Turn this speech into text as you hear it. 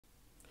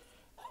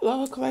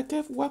Hello,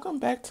 Collective. Welcome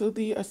back to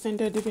the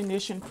Ascended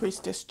Divination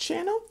Priestess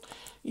channel.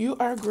 You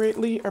are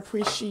greatly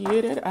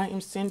appreciated. I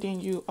am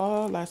sending you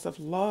all lots of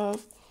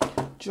love,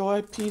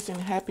 joy, peace, and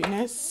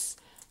happiness.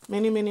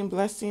 Many, many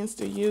blessings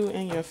to you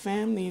and your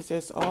families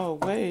as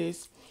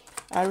always.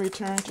 I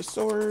return to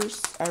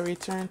Source. I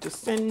return to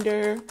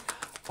Sender.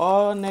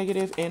 All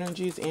negative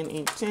energies and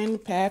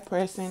intent,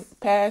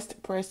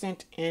 past,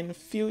 present, and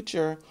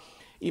future,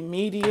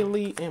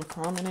 immediately and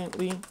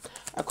permanently.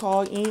 I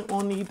call in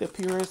only the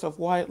purest of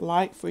white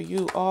light for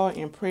you all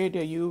and pray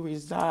that you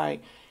reside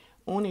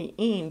only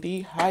in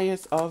the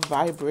highest of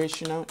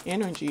vibrational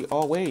energy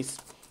always.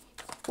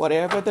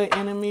 Whatever the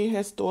enemy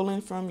has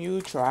stolen from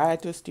you,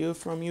 tried to steal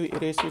from you,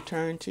 it is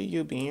returned to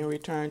you, being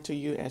returned to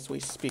you as we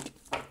speak.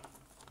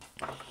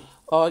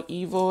 All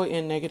evil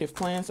and negative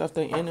plans of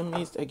the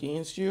enemies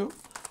against you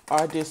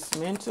are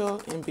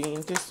dismantled and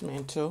being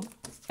dismantled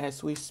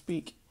as we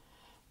speak.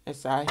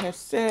 As I have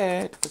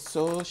said,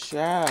 so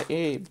shall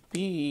it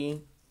be.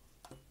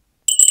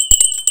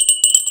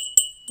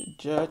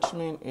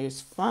 Judgment is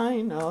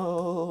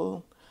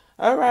final.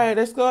 All right,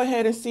 let's go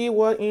ahead and see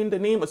what in the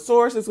name of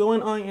Source is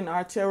going on in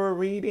our tarot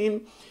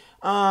reading.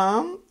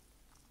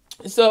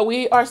 So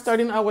we are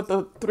starting out with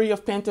the Three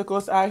of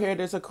Pentacles out here.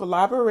 There's a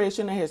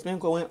collaboration that has been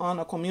going on.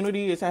 A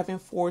community is having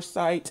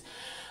foresight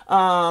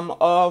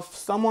of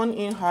someone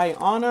in high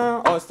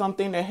honor or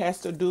something that has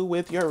to do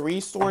with your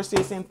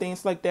resources and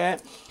things like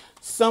that.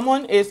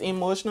 Someone is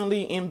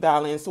emotionally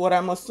imbalanced. What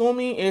I'm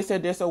assuming is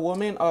that there's a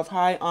woman of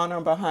high honor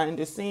behind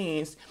the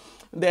scenes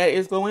that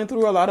is going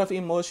through a lot of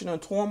emotional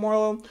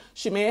turmoil.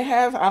 She may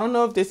have, I don't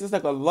know if this is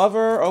like a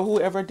lover or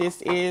whoever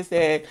this is,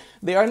 that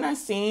they are not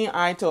seeing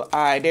eye to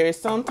eye. There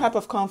is some type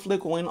of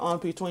conflict going on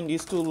between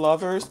these two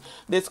lovers.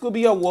 This could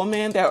be a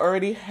woman that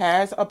already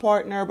has a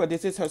partner, but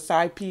this is her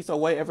side piece or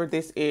whatever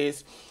this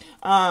is.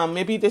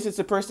 Maybe this is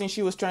the person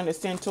she was trying to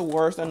send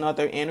towards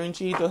another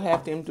energy to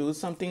have them do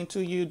something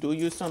to you, do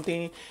you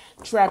something,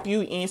 trap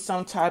you in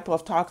some type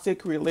of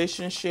toxic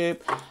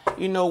relationship,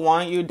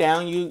 want you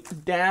down,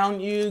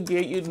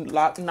 get you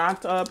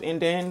knocked up,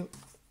 and then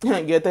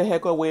get the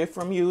heck away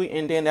from you,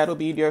 and then that'll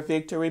be their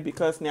victory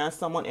because now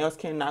someone else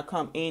cannot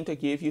come in to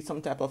give you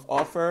some type of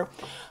offer.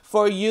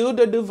 For you,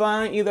 the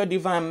divine, either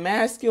divine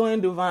masculine,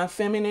 divine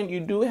feminine,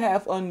 you do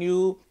have a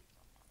new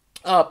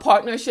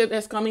partnership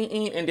that's coming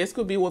in, and this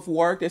could be with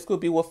work, this could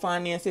be with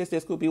finances,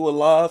 this could be with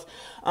love,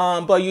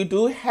 but you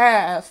do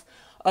have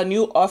a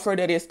new offer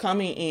that is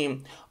coming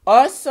in.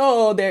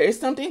 Also, there is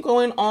something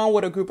going on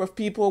with a group of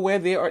people where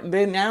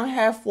they now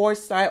have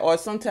foresight or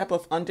some type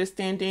of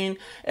understanding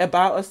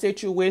about a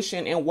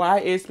situation and why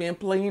it's been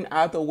playing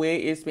out the way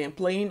it's been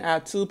playing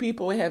out. Two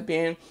people have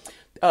been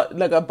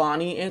like a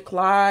Bonnie and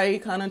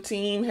Clyde kind of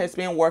team has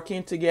been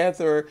working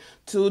together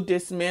to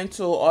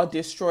dismantle or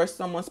destroy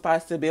someone's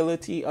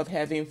possibility of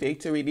having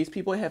victory. These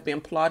people have been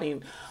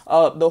plotting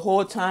the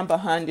whole time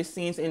behind the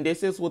scenes, and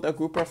this is with a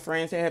group of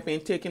friends that have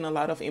been taking a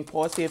lot of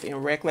impulsive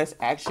and reckless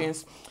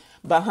actions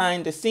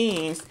behind the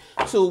scenes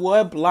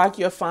to block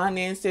your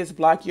finances,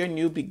 block your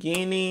new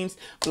beginnings,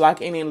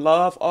 block any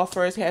love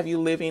offers, have you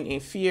living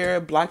in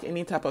fear, block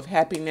any type of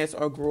happiness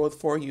or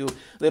growth for you.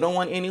 They don't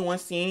want anyone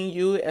seeing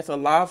you as a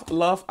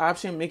love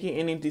option, making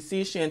any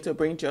decision to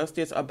bring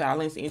justice or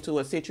balance into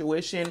a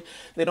situation.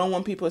 They don't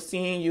want people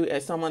seeing you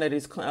as someone that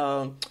is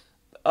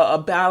a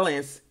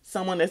balance,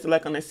 someone that's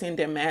like an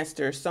ascendant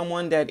master,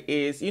 someone that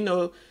is,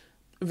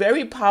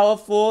 very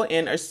powerful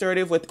and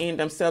assertive within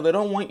themselves. They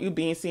don't want you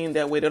being seen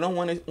that way. They don't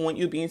want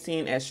you being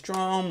seen as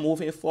strong,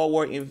 moving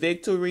forward in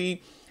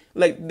victory.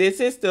 Like this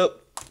is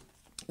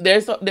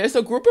there's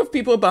a group of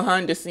people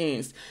behind the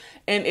scenes.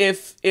 And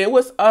if it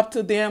was up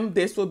to them,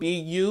 this will be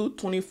you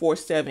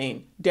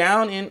 24/7,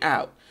 down and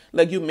out.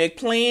 Like you make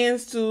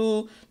plans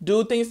to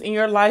do things in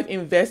your life,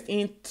 invest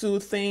into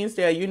things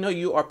that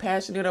you are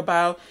passionate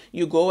about.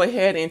 You go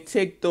ahead and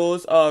take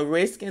those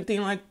risks and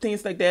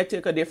things like that.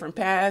 Take a different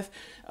path.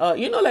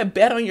 Like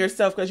bet on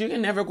yourself because you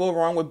can never go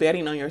wrong with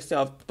betting on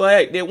yourself.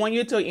 But they want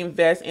you to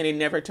invest and it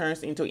never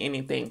turns into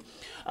anything.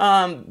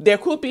 There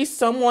could be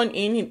someone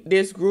in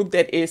this group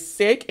that is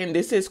sick, and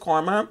this is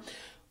karma.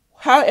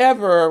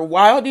 However,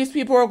 while these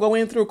people are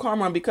going through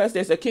karma, because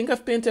there's a King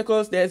of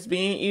Pentacles that's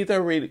being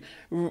either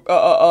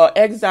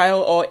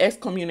exiled or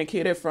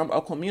excommunicated from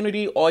a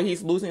community, or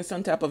he's losing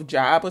some type of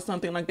job or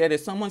something like that,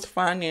 if someone's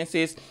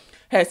finances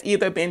has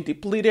either been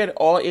depleted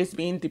or is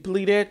being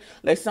depleted,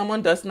 like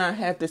someone does not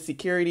have the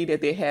security that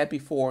they had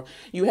before.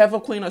 You have a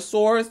Queen of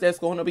Swords that's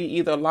going to be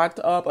either locked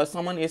up, or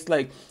someone is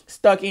like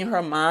stuck in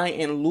her mind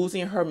and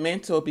losing her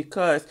mental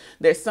because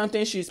there's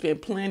something she's been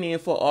planning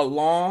for a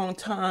long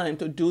time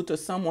to do to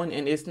someone,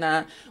 and it's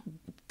not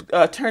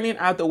turning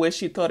out the way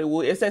she thought it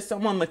would. It's that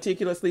someone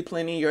meticulously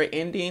planning your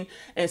ending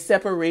and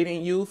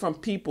separating you from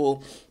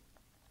people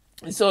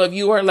So if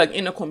you are like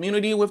in a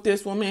community with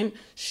this woman,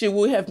 she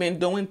would have been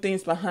doing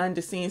things behind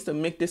the scenes to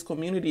make this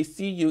community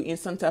see you in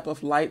some type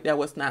of light that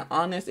was not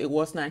honest. It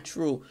was not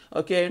true.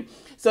 Okay.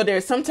 So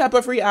there's some type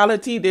of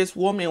reality this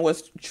woman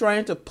was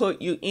trying to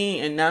put you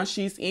in, and now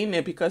she's in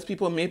it because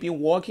people may be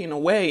walking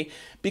away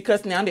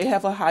because now they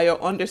have a higher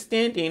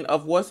understanding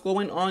of what's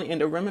going on and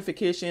the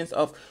ramifications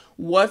of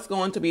what's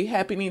going to be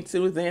happening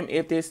to them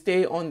if they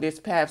stay on this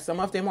path.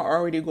 Some of them are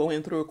already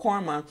going through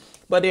karma,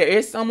 but there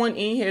is someone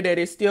in here that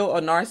is still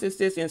a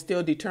narcissist and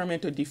still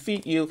determined to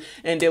defeat you,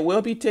 and they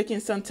will be taking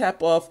some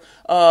type of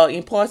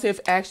impulsive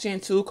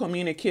action to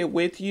communicate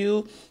with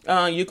you.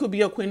 You could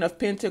be a Queen of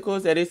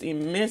Pentacles that is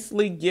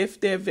immensely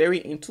gifted,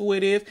 very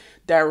intuitive,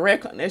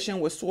 direct connection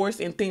with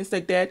source and things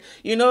like that.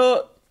 You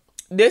know,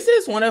 this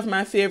is one of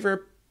my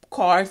favorite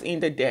cards in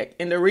the deck,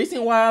 and the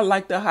reason why I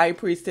like the High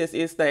Priestess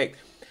is like,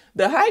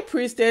 the High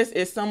Priestess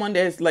is someone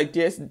that's like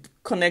just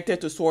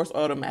connected to source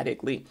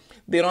automatically.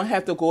 They don't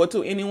have to go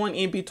to anyone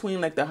in between,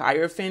 like the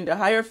Hierophant. The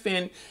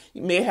Hierophant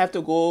may have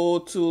to go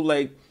to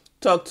like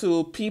talk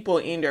to people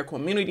in their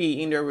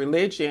community, in their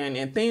religion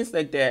and things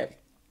like that.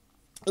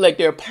 Like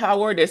their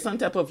power, there's some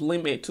type of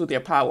limit to their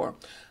power.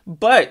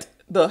 But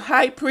the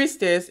High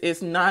Priestess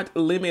is not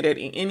limited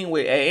in any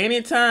way. At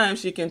any time,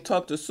 she can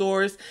talk to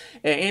source.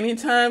 At any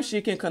time,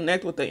 she can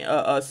connect with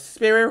the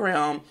spirit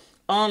realm.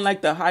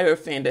 Unlike the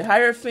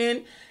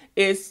Hierophant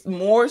is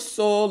more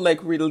so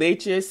like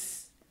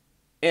religious,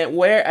 and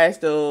whereas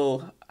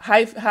the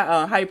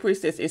High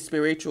Priestess is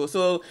spiritual.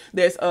 So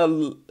there's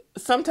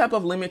some type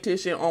of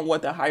limitation on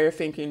what the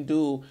Hierophant can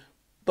do,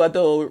 but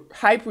the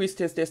High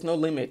Priestess, there's no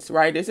limits,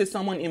 right? This is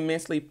someone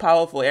immensely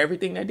powerful.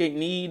 Everything that they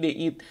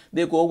need,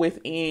 they go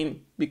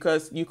within,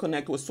 because you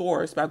connect with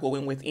source by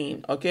going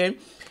within. Okay,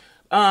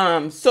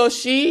 so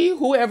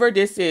whoever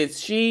this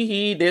is,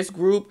 he, this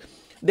group.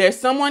 There's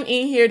someone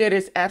in here that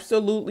is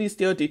absolutely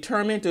still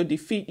determined to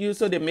defeat you.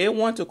 So they may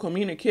want to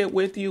communicate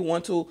with you,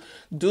 want to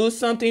do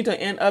something to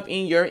end up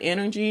in your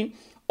energy,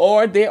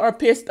 or they are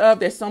pissed off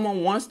that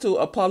someone wants to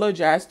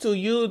apologize to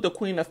you, the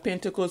Queen of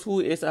Pentacles, who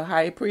is a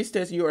High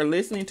Priestess. You are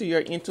listening to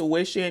your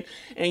intuition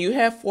and you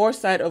have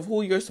foresight of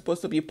who you're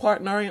supposed to be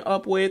partnering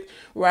up with,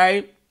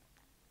 right?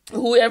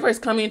 Whoever is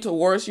coming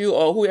towards you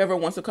or whoever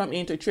wants to come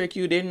in to trick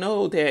you, they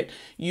know that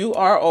you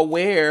are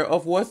aware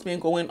of what's been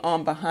going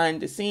on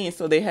behind the scenes.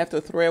 So they have to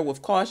tread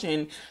with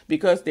caution,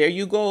 because there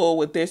you go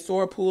with this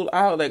sword pulled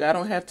out. Like, I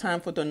don't have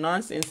time for the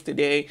nonsense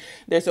today.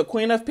 There's a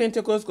Queen of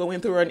Pentacles going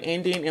through an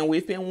ending, and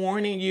we've been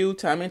warning you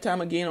time and time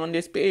again on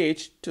this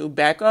page to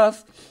back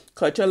off,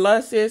 cut your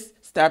losses,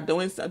 stop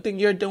doing something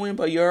you're doing,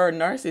 but you're a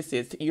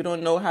narcissist. You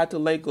don't know how to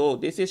let go.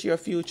 This is your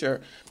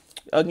future.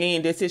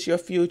 Again, this is your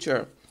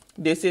future.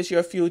 This is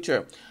your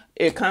future.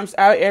 It comes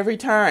out every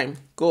time.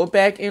 Go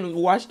back and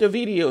watch the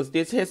videos.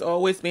 This has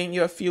always been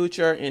your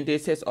future, and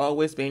this has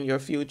always been your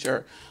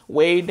future.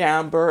 Way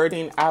down,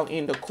 burdened, out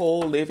in the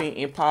cold, living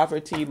in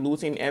poverty,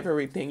 losing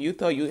everything. You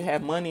thought you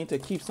had money to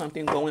keep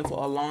something going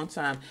for a long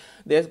time.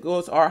 There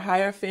goes our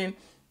Hierophant.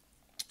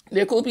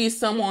 There could be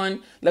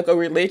someone like a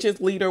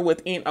religious leader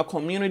within a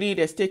community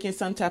that's taking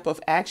some type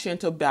of action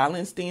to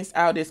balance things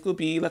out. This could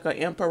be like an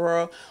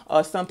emperor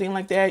or something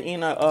like that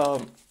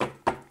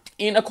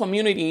in a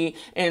community,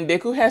 and they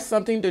could have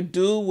something to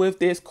do with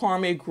this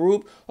karmic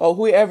group or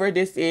whoever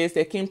this is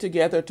that came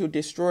together to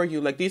destroy you.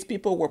 Like, these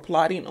people were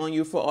plotting on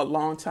you for a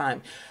long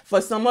time.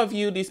 For some of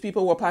you, these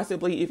people were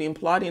possibly even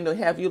plotting to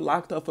have you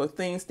locked up for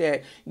things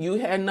that you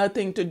had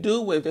nothing to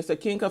do with. It's a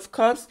King of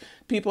Cups.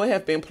 People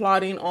have been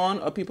plotting on,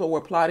 or people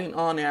were plotting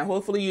on, and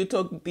hopefully you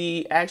took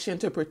the action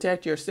to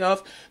protect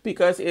yourself,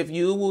 because if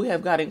you would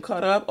have gotten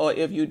caught up, or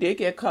if you did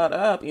get caught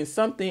up in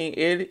something,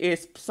 it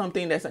is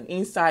something that's an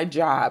inside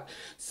job.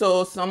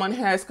 So someone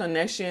has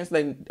connections,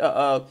 like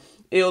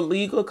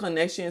illegal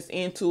connections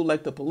into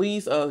like the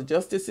police or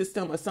justice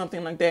system or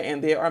something like that,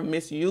 and they are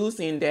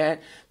misusing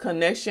that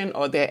connection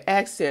or that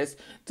access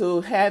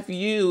to have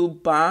you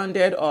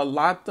bonded or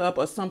locked up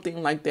or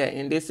something like that.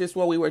 And this is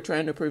what we were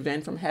trying to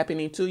prevent from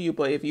happening to you.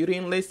 But if you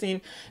didn't listen,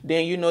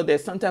 then you know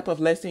there's some type of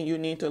lesson you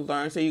need to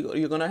learn. So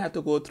you're going to have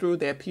to go through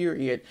that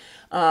period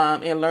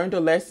and learn the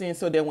lesson,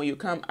 so that when you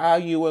come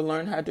out, you will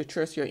learn how to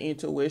trust your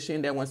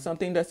intuition, that when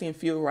something doesn't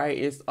feel right,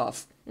 it's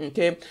off.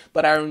 Okay.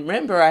 But I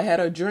remember I had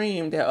a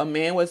dream that a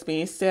man was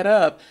being set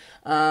up.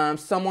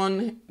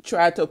 Someone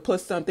tried to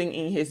put something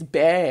in his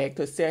bag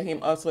to set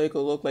him up so it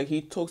could look like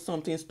he took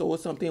something, stole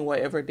something,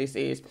 whatever this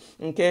is.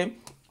 Okay.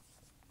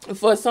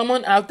 For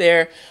someone out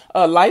there,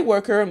 a light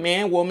worker,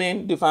 man,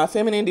 woman, divine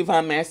feminine,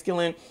 divine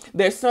masculine,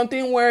 there's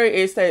something where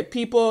it's that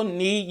people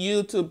need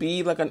you to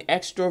be like an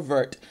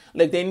extrovert.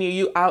 Like, they need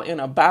you out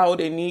and about.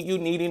 They need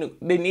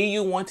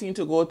you wanting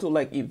to go to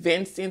like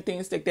events and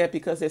things like that,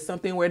 because there's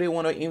something where they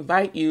want to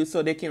invite you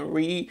so they can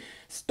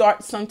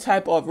reignite some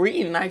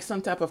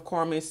type of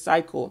karmic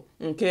cycle.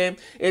 Okay.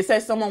 It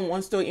says someone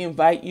wants to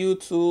invite you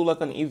to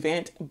like an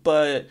event,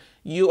 but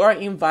you are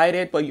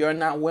invited, but you're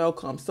not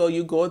welcome. So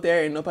you go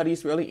there and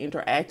nobody's really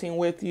interacting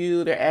with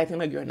you. They're acting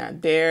like you're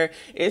not there.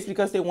 It's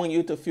because they want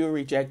you to feel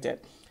rejected.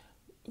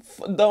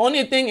 The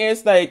only thing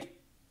is, like,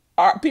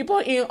 our people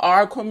in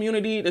our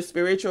community, the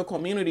spiritual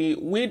community,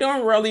 we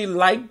don't really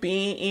like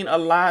being in a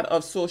lot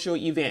of social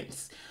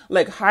events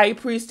like high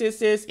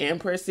priestesses,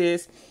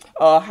 empresses,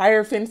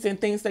 hierophants, and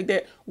things like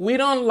that. We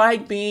don't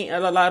like being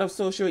at a lot of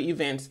social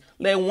events.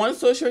 Like one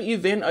social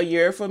event a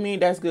year for me,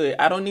 that's good.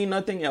 I don't need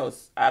nothing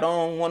else. I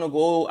don't want to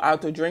go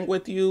out to drink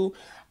with you.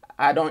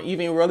 I don't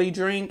even really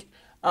drink.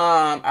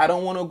 I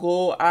don't want to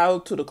go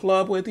out to the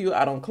club with you.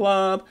 I don't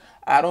club.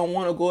 I don't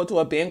want to go to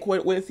a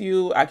banquet with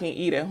you. I can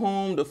eat at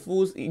home. The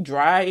food's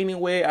dry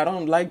anyway. I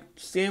don't like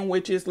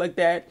sandwiches like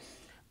that.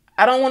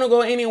 I don't want to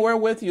go anywhere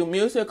with you.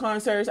 Music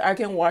concerts, I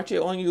can watch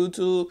it on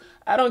YouTube.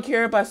 I don't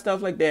care about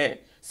stuff like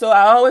that. So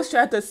I always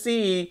try to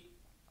see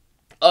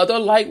other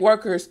light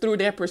workers through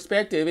their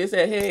perspective. It's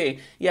that, hey,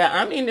 yeah,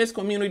 I'm in this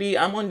community,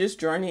 I'm on this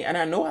journey, and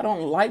I know I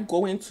don't like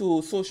going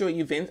to social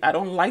events. I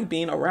don't like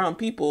being around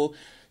people.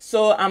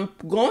 So I'm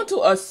going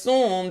to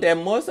assume that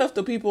most of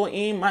the people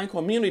in my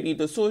community,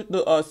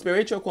 the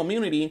spiritual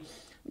community,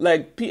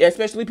 like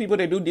especially people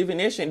that do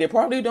divination, they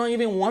probably don't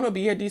even want to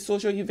be at these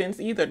social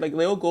events either. Like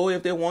they'll go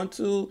if they want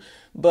to,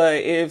 but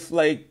if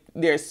like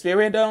their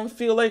spirit don't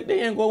feel like,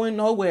 they ain't going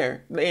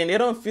nowhere, and they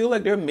don't feel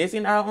like they're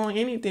missing out on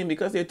anything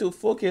because they're too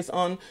focused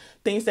on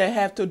things that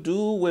have to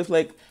do with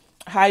like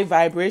high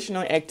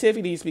vibrational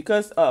activities,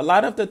 because a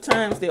lot of the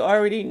times they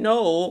already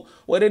know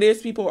what it is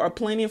people are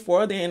planning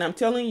for them. And I'm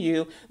telling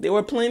you, they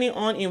were planning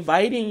on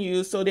inviting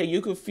you so that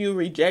you could feel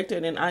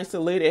rejected and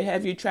isolated,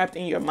 have you trapped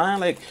in your mind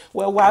like,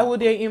 well, why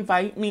would they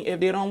invite me if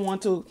they don't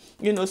want to,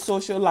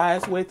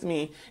 socialize with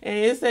me? And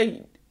it's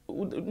like,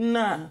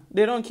 nah,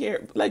 they don't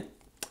care. Like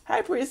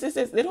high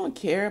priestesses, they don't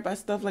care about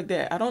stuff like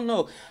that. I don't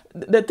know.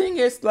 The thing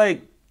is,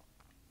 like,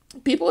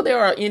 people that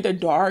are in the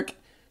dark,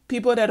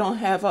 people that don't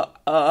have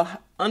a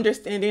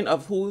understanding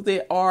of who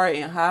they are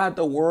and how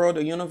the world,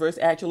 the universe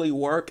actually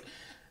work,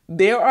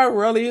 they are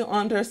really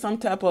under some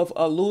type of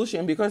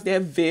illusion, because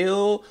that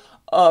veil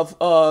of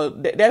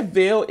that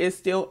veil is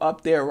still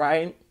up there,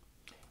 right?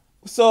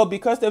 So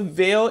because the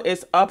veil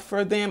is up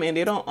for them and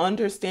they don't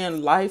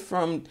understand life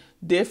from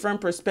different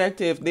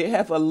perspectives, they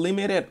have a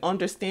limited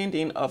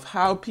understanding of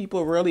how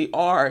people really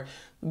are.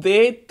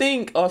 They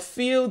think or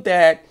feel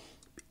that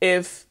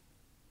if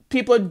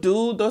people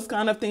do those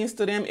kind of things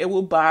to them, it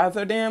will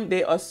bother them.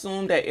 They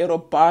assume that it'll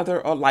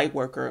bother a light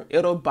worker.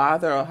 It'll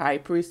bother a high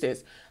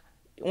priestess.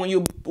 When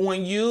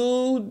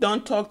you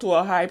don't talk to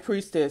a high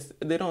priestess,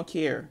 they don't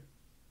care.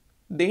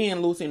 They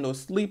ain't losing no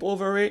sleep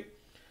over it.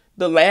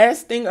 The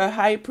last thing a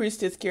high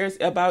priestess cares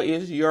about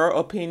is your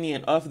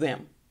opinion of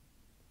them.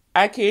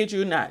 I kid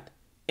you not.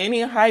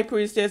 Any high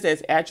priestess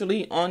that's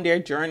actually on their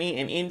journey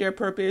and in their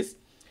purpose,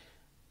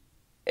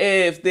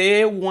 if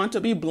they want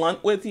to be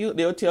blunt with you,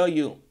 they'll tell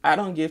you, I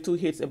don't give two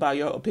hits about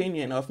your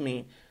opinion of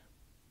me.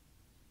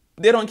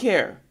 They don't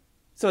care.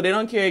 So they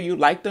don't care you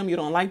like them, you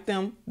don't like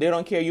them. They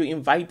don't care you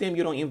invite them,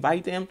 you don't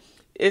invite them.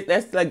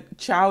 That's like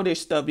childish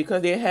stuff,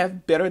 because they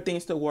have better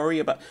things to worry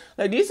about.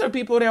 Like these are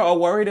people that are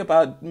worried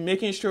about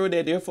making sure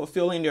that they're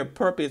fulfilling their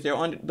purpose. They're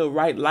on the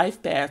right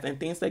life path and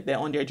things like that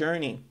on their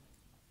journey.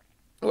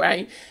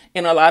 Right?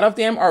 And a lot of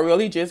them are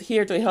really just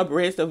here to help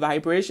raise the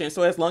vibration.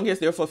 So as long as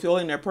they're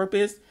fulfilling their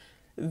purpose,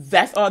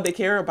 that's all they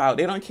care about.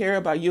 They don't care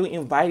about you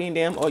inviting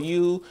them or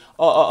you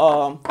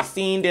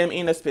seeing them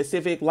in a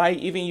specific light.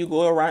 Even you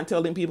go around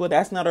telling people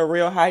that's not a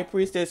real high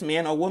priestess,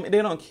 man or woman.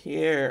 They don't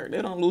care.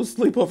 They don't lose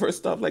sleep over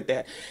stuff like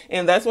that.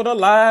 And that's what a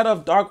lot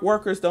of dark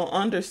workers don't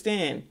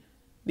understand.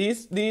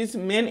 These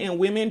men and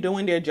women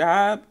doing their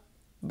job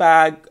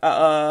by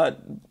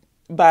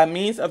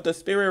means of the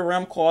spirit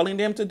realm calling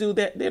them to do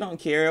that, they don't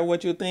care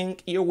what you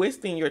think. You're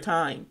wasting your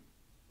time.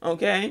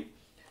 Okay?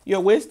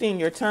 You're wasting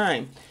your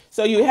time.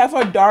 So you have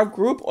a dark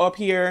group up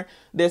here.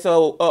 There's a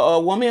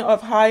woman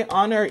of high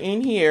honor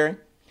in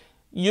here.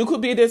 You could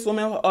be this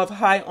woman of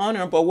high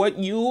honor, but what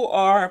you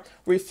are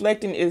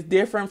reflecting is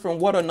different from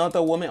what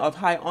another woman of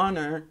high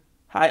honor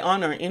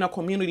in a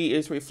community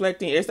is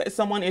reflecting. It's that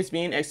someone is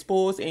being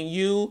exposed,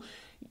 and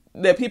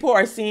that people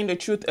are seeing the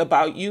truth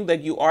about you,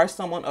 that you are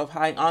someone of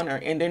high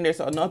honor. And then there's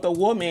another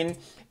woman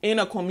in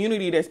a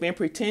community that's been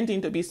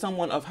pretending to be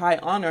someone of high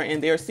honor,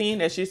 and they're seeing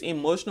that she's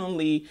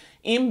emotionally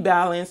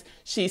imbalanced.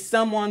 She's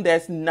someone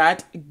that's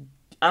not,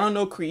 I don't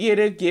know,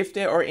 creative,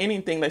 gifted, or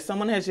anything. Like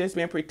someone has just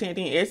been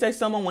pretending. It's like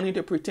someone wanting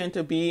to pretend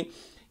to be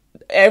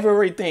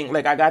everything.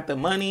 Like, I got the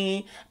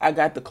money, I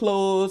got the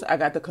clothes, I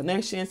got the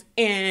connections,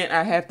 and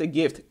I have the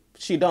gift.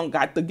 She don't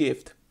got the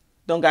gift.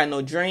 Don't got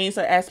no dreams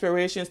or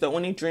aspirations. The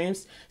only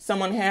dreams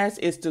someone has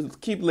is to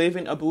keep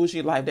living a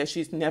bougie life that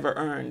she's never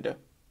earned.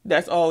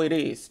 That's all it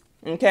is.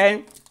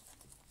 Okay?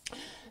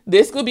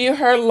 This could be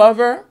her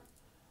lover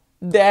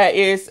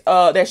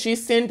that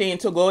she's sending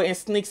to go and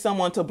sneak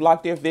someone to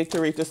block their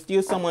victory, to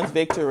steal someone's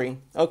victory.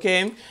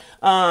 Okay?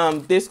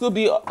 This could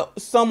be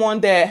someone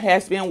that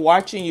has been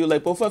watching you.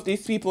 Like both of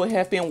these people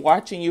have been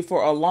watching you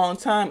for a long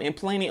time and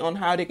planning on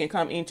how they can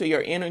come into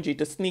your energy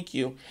to sneak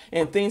you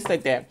and things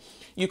like that.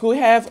 You could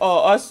have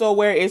also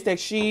where it's that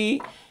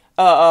she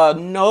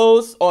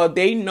knows, or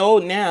they know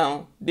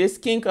now, this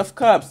King of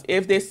Cups,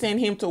 if they send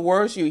him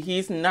towards you,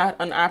 he's not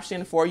an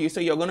option for you. So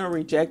you're going to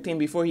reject him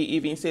before he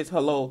even says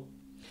hello.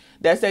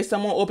 That's like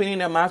someone opening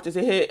their mouth to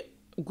say, hey,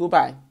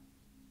 goodbye.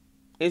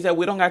 It's that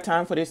we don't got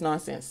time for this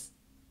nonsense.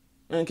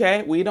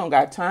 Okay? We don't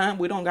got time.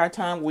 We don't got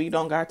time. We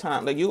don't got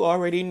time. Like you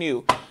already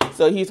knew.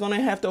 So he's going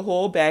to have to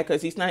hold back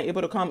because he's not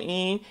able to come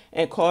in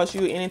and cause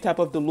you any type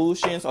of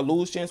delusions,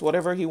 illusions,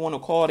 whatever he want to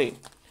call it.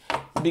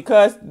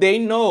 Because they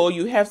know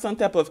you have some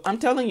type of, I'm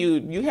telling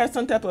you, you have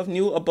some type of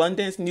new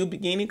abundance, new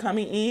beginning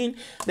coming in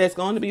that's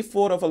going to be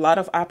full of a lot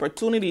of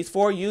opportunities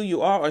for you.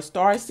 You are a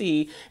star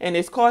seed, and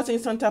it's causing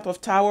some type of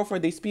tower for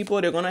these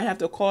people. They're going to have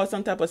to cause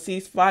some type of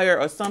ceasefire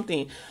or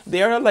something.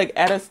 They're like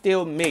at a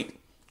stalemate.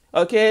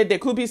 Okay, there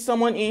could be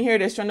someone in here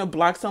that's trying to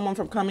block someone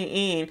from coming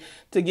in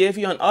to give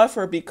you an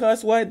offer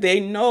because what they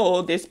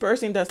know, this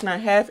person does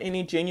not have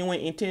any genuine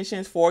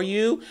intentions for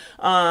you.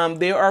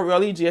 They are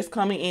really just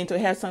coming in to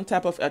have some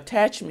type of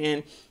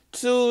attachment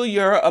to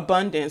your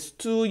abundance,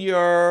 to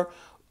your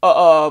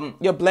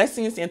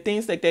blessings and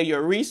things like that,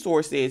 your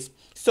resources.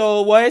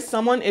 So what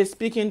someone is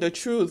speaking the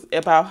truth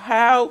about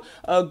how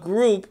a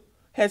group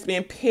has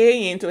been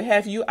paying to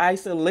have you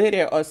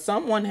isolated, or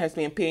someone has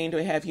been paying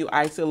to have you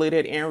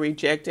isolated and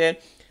rejected,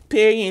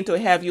 paying to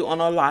have you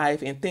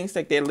unalive and things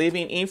like that,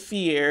 living in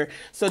fear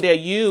so that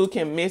you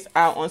can miss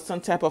out on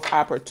some type of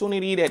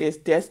opportunity that is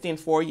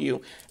destined for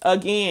you.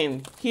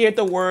 Again, hear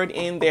the word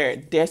in there,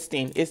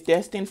 destined. It's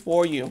destined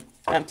for you.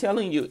 I'm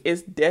telling you,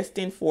 it's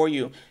destined for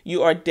you.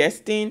 You are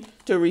destined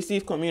to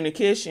receive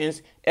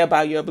communications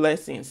about your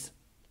blessings.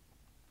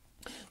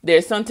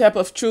 There's some type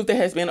of truth that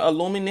has been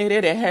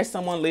illuminated that has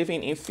someone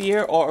living in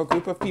fear, or a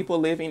group of people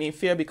living in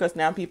fear, because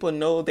now people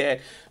know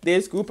that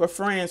this group of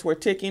friends were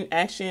taking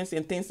actions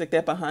and things like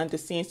that behind the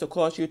scenes to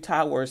cause you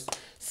towers,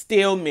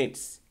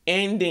 stalemates,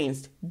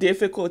 endings,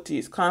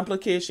 difficulties,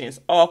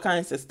 complications, all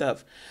kinds of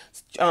stuff.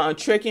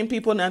 Tricking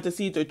people not to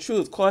see the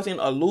truth, causing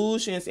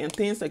illusions and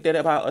things like that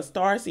about a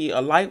starseed,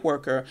 a light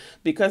worker,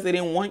 because they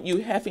didn't want you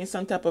having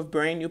some type of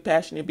brand new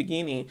passionate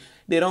beginning.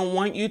 They don't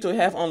want you to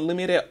have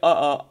unlimited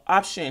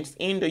options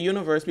in the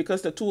universe,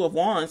 because the Two of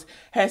Wands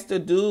has to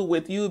do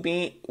with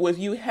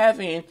you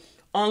having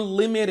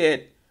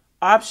unlimited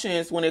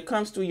options when it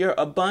comes to your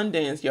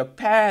abundance, your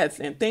paths,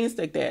 and things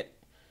like that.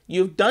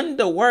 You've done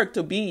the work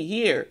to be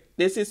here.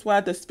 This is why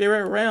the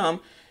spirit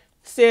realm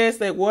says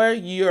that where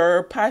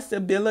your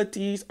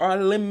possibilities are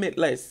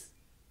limitless.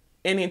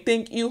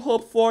 Anything you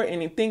hope for,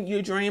 anything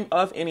you dream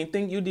of,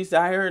 anything you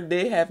desire,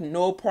 they have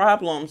no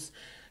problems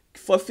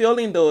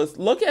fulfilling those.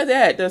 Look at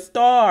that. The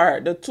Star,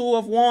 the Two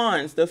of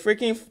Wands, the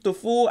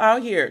Fool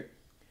out here.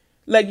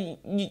 Like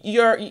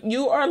you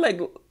are like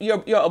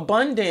your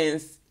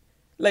abundance,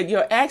 like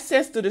your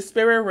access to the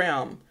spirit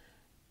realm.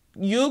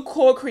 You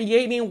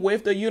co-creating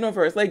with the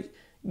universe. Like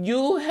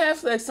you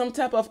have like some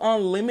type of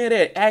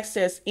unlimited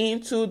access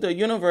into the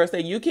universe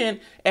that you can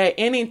at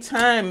any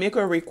time make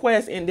a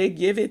request and they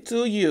give it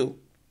to you.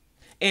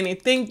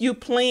 Anything you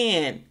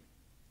plan,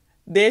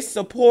 they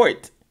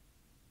support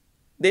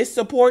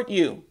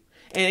you.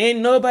 And ain't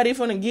nobody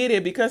gonna get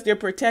it because they're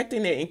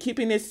protecting it and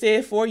keeping it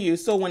safe for you.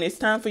 So when it's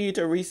time for you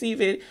to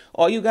receive it,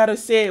 all you gotta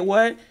say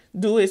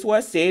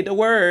say the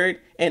word,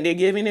 and they're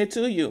giving it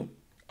to you.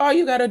 All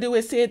you gotta do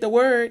is say the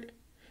word,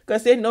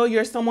 because they know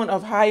you're someone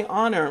of high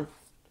honor,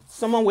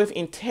 someone with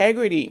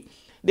integrity.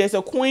 There's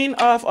a Queen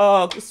of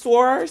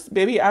Swords,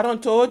 baby. I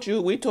done told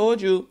you. We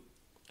told you.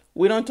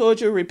 We done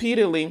told you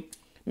repeatedly.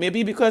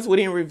 Maybe because we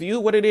didn't review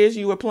what it is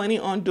you were planning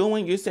on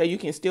doing, you said you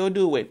can still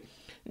do it.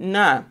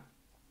 Nah.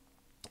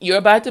 You're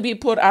about to be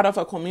put out of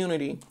a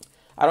community.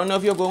 I don't know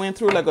if you're going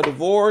through like a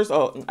divorce,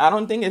 or I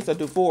don't think it's a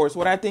divorce.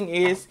 What I think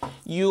is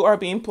you are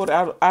being put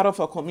out of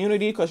a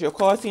community because you're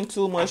causing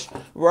too much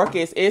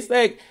ruckus. It's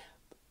like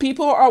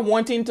people are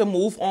wanting to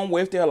move on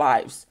with their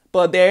lives,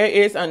 but there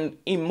is an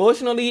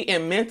emotionally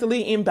and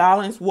mentally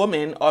imbalanced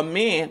woman or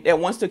man that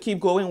wants to keep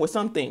going with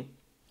something.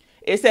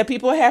 It's that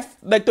people have,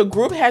 like, the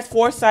group has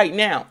foresight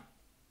now.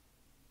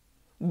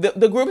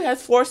 The group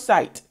has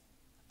foresight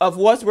of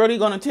what's really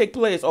going to take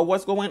place, or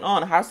what's going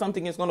on, how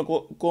something is going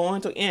to go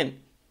to end.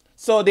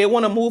 So they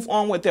want to move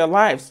on with their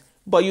lives.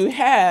 But you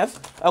have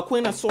a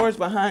Queen of Swords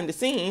behind the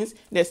scenes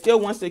that still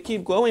wants to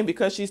keep going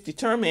because she's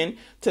determined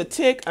to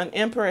take an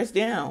Empress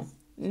down.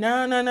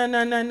 No.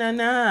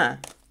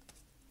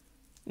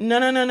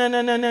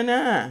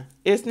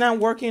 It's not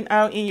working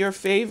out in your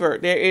favor.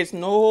 There is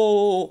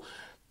no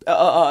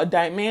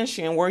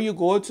dimension where you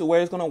go to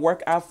where it's going to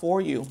work out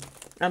for you.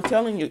 I'm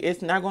telling you,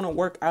 it's not going to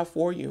work out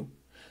for you.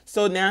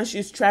 So now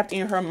she's trapped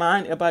in her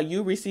mind about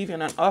you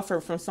receiving an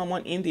offer from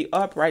someone in the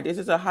upright. This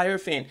is a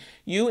Hierophant.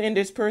 You and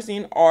this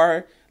person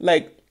are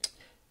like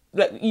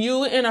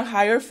you and a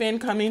Hierophant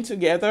coming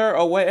together,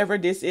 or whatever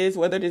this is,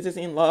 whether this is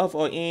in love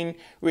or in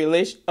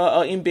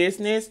in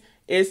business.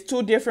 It's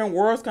two different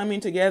worlds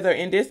coming together.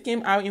 And this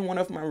came out in one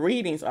of my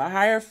readings. A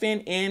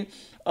Hierophant and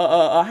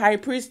a High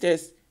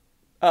Priestess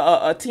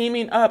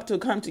teaming up to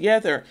come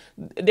together.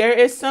 There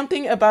is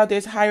something about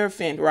this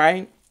Hierophant,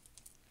 right?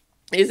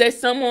 Is that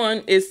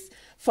someone is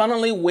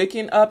finally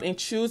waking up and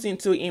choosing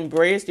to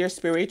embrace their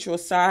spiritual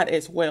side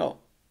as well.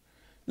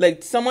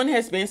 Like someone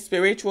has been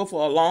spiritual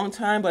for a long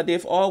time, but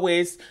they've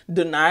always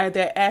denied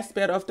that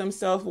aspect of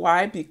themselves.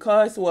 Why?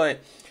 Because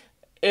what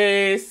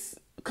is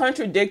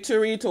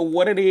contradictory to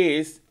what it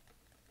is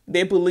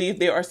they believe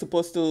they are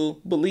supposed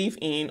to believe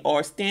in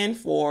or stand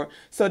for.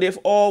 So they've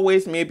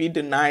always maybe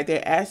denied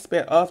that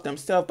aspect of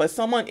themselves. But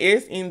someone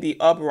is in the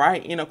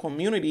upright in a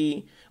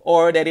community,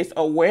 or that is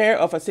aware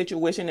of a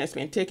situation that's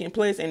been taking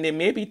place, and they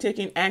may be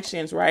taking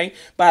actions, right,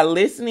 by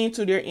listening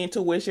to their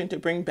intuition to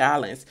bring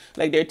balance.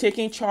 Like they're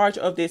taking charge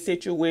of their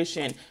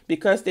situation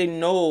because they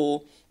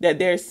know that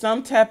there's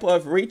some type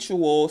of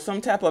ritual, some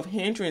type of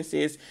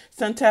hindrances,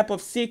 some type of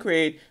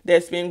secret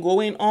that's been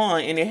going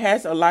on, and it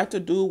has a lot to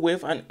do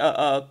with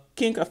a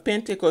King of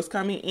Pentacles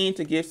coming in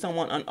to give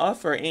someone an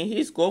offer, and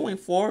he's going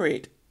for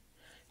it.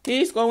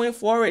 He's going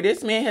for it.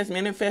 This man has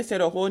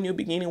manifested a whole new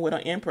beginning with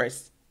an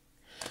Empress.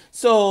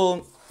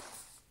 So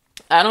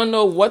I don't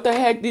know what the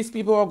heck these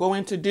people are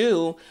going to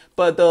do,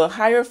 but the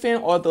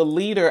Hierophant or the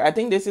leader, I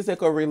think this is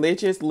like a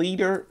religious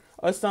leader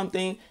or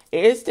something,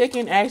 is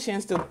taking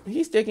actions to,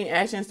 he's taking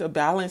actions to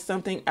balance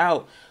something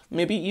out.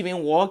 Maybe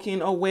even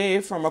walking away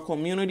from a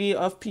community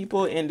of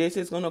people, and this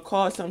is going to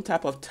cause some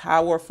type of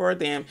tower for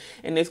them,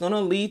 and it's going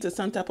to lead to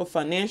some type of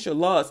financial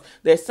loss.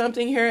 There's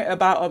something here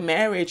about a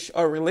marriage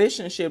or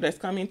relationship that's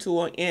coming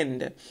to an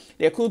end.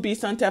 There could be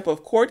some type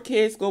of court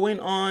case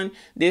going on.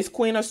 This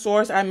Queen of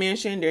Swords I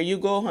mentioned, there you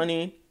go,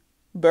 honey.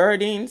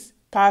 Burdens,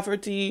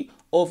 poverty,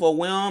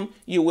 overwhelmed.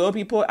 You will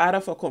be put out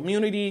of a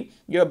community.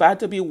 You're about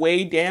to be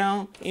weighed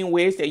down in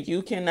ways that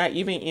you cannot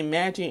even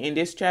imagine, and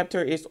this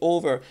chapter is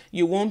over.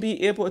 You won't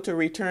be able to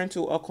return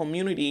to a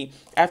community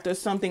after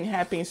something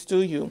happens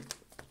to you,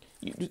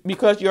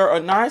 because you're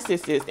a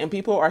narcissist, and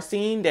people are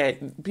seeing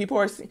that. People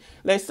are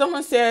like,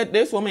 someone said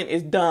this woman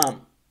is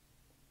dumb.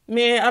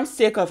 Man, I'm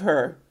sick of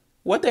her.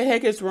 What the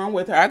heck is wrong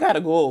with her? I gotta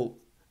go.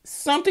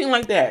 Something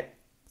like that.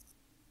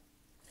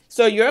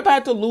 So you're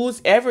about to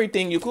lose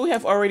everything. You could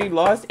have already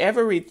lost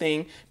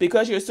everything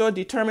because you're so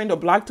determined to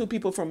block two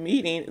people from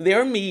meeting.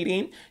 They're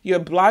meeting. You're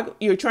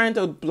trying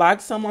to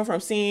block someone from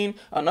seeing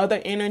another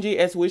energy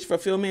as wish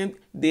fulfillment.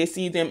 They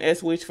see them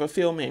as wish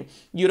fulfillment.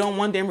 You don't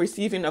want them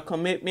receiving a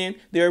commitment.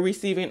 They're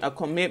receiving a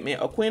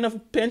commitment. A Queen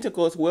of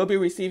Pentacles will be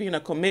receiving a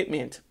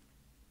commitment.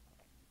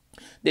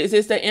 This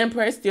is the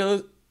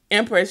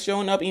Empress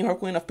showing up in her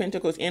Queen of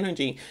Pentacles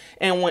energy.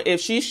 And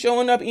if she's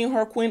showing up in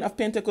her Queen of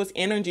Pentacles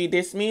energy,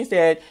 this means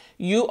that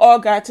you all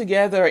got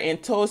together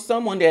and told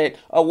someone that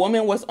a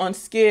woman was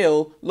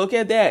unskilled. Look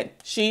at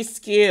that. She's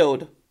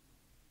skilled.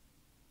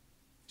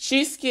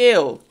 She's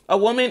skilled. A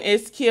woman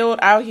is skilled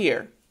out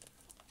here.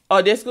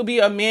 Or this could be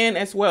a man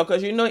as well,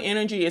 because you know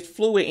energy is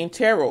fluid in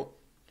tarot.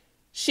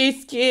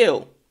 She's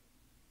skilled.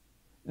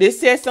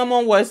 This says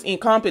someone was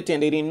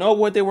incompetent. They didn't know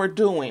what they were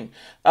doing.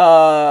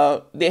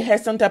 They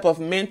had some type of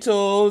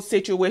mental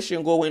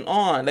situation going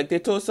on. Like they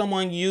told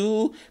someone,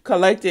 you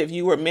collective,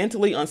 you were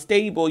mentally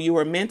unstable. You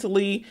were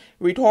mentally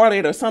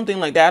retarded or something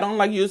like that. I don't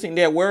like using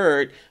that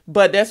word,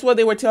 but that's what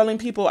they were telling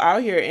people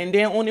out here. And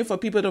then only for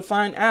people to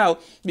find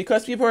out,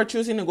 because people are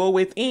choosing to go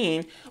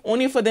within,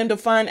 only for them to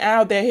find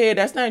out that, hey,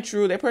 that's not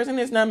true. That person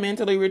is not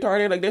mentally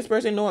retarded. Like this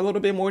person know a little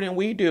bit more than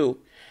we do.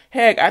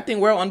 Heck, I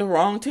think we're on the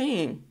wrong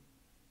team.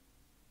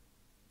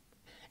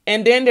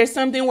 And then there's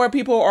something where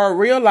people are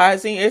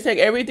realizing it's like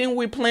everything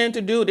we plan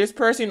to do, this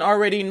person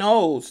already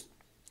knows.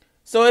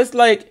 So it's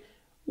like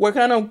we're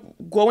kind of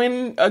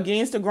going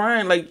against the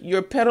grind. Like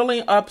you're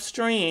pedaling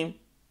upstream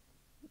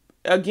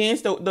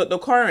against the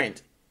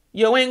current.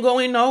 You ain't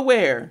going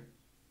nowhere.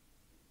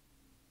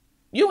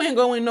 You ain't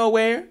going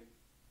nowhere.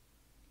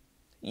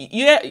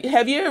 Yeah,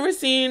 have you ever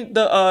seen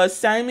the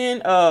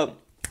salmon?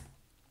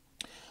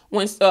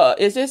 When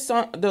is this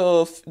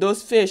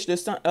those fish,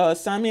 the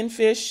salmon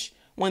fish?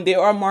 When they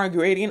are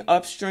migrating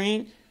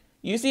upstream,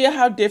 you see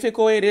how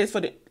difficult it is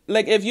for the,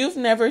 like if you've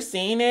never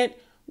seen it,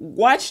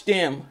 watch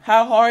them,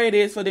 how hard it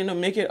is for them to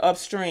make it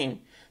upstream.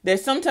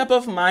 There's some type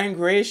of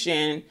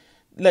migration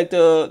like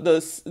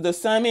the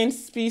salmon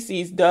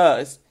species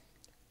does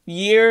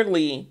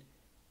yearly.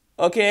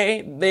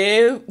 Okay,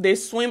 they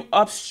swim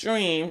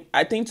upstream,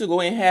 I think, to go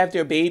and have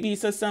their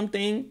babies or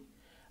something.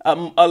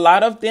 A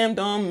lot of them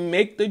don't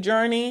make the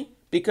journey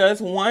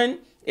because one,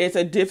 it's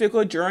a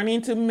difficult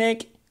journey to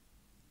make.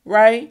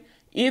 Right?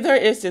 Either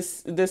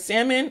it's the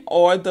salmon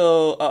or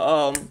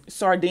the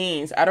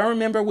sardines. I don't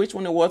remember which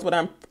one it was,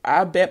 but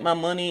I bet my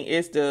money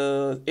it's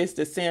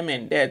the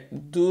salmon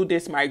that do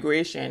this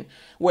migration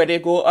where they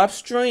go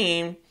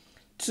upstream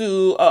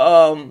to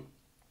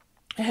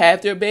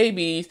have their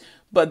babies.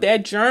 But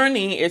that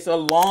journey is a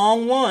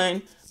long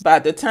one. By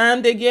the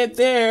time they get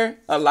there,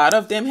 a lot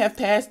of them have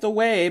passed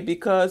away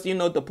because, you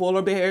know, the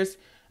polar bears,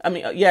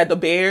 the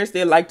bears,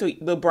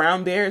 the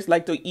brown bears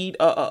like to eat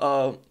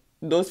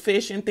those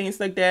fish and things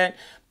like that.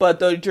 But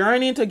the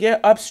journey to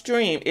get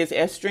upstream is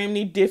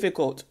extremely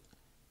difficult.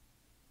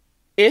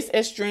 It's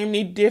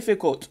extremely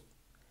difficult.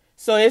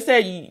 So it's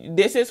that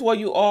this is what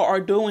you all are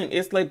doing.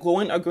 It's like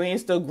going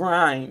against the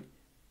grind,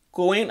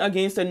 going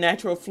against the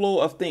natural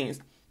flow of things.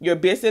 You're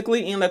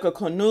basically in like a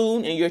canoe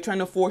and you're trying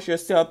to force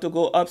yourself to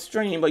go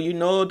upstream, but you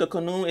know the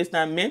canoe is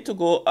not meant to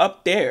go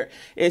up there.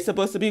 It's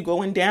supposed to be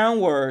going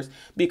downwards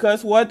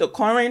because what the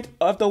current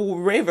of the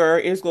river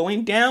is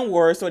going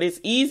downwards, so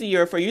it's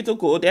easier for you to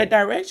go that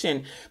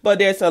direction. But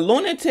there's a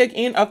lunatic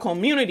in a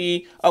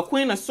community, a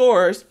Queen of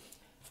Swords.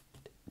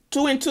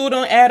 2 and 2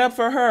 don't add up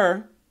for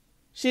her.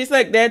 She's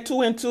like that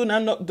 2 and 2,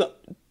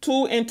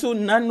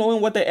 not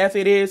knowing what the F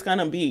it is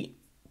gonna be.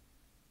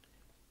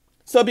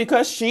 So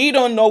because she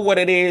don't know what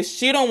it is,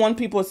 she don't want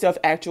people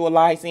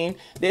self-actualizing.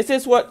 This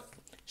is what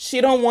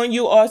she don't want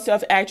you all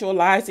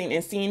self-actualizing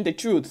and seeing the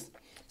truth.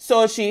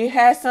 So she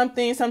has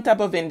something, some type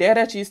of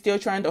vendetta she's still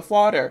trying to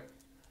further.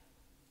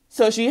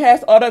 So she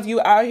has all of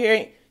you out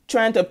here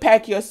trying to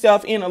pack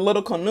yourself in a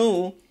little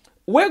canoe.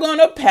 We're going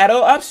to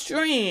paddle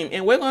upstream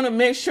and we're going to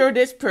make sure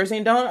this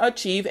person don't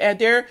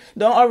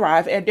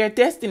arrive at their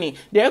destiny.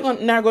 They're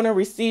not going to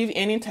receive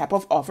any type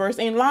of offers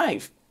in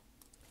life.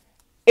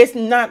 It's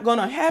not going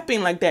to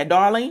happen like that,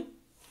 darling.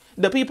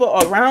 The people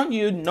around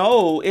you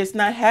know it's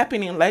not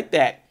happening like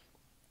that.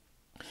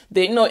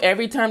 They know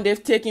every time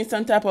they've taken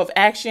some type of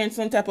action,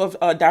 some type of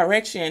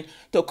direction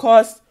to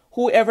cause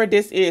whoever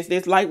this is,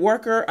 this light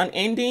worker, an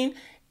ending,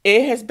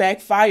 it has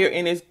backfired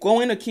and it's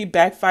going to keep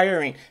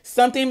backfiring.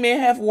 Something may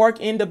have worked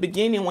in the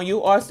beginning when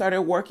you all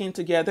started working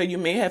together. You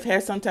may have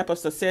had some type of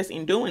success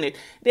in doing it.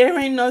 There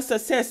ain't no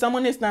success.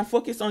 Someone is not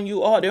focused on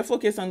you all. They're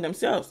focused on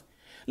themselves.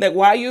 Like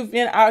while you've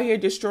been out here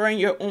destroying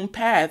your own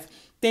path,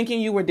 thinking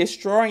you were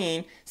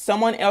destroying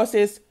someone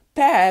else's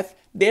path,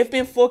 they've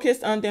been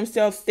focused on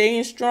themselves,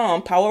 staying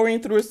strong, powering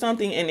through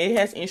something, and it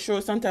has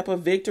ensured some type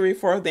of victory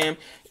for them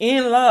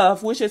in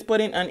love, which is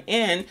putting an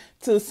end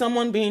to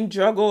someone being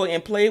juggled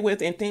and played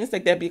with and things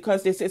like that,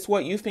 because this is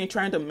what you've been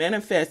trying to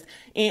manifest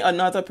in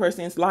another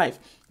person's life.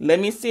 Let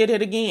me say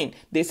that again.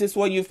 This is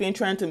what you've been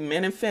trying to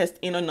manifest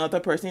in another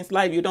person's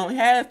life. You don't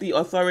have the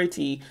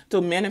authority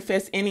to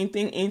manifest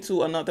anything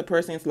into another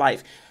person's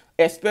life,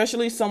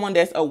 especially someone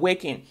that's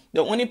awakened.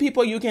 The only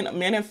people you can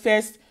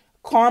manifest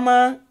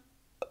karma,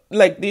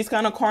 like these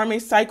kind of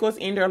karmic cycles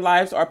in their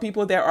lives, are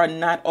people that are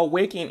not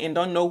awakened and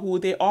don't know who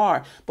they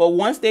are. But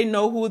once they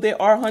know who they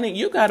are, honey,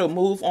 you got to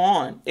move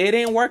on. It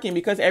ain't working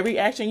because every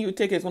action you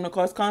take is going to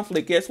cause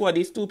conflict. Guess what?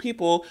 These two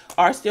people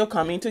are still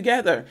coming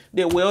together.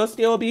 They will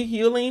still be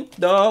healing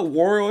the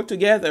world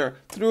together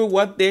through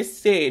what they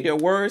say, their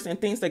words and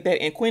things like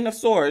that. And Queen of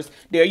Swords,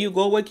 there you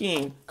go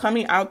again,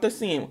 coming out the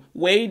seam,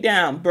 way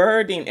down,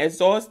 burdened,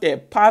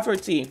 exhausted,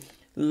 poverty,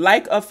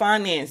 lack of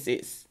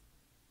finances.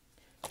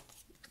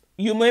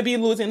 You may be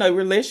losing a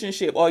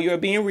relationship or you're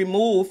being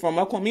removed from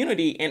a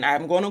community. And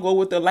I'm going to go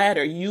with the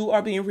latter. You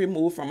are being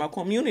removed from a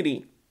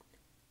community.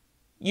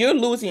 You're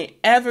losing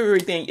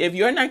everything. If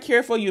you're not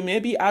careful, you may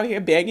be out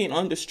here begging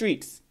on the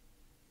streets.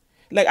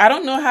 Like, I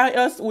don't know how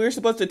else we're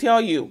supposed to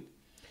tell you.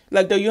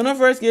 Like, the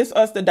universe gives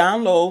us the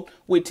download.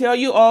 We tell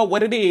you all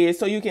what it is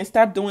so you can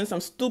stop doing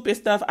some stupid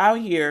stuff out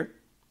here.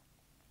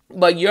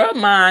 But your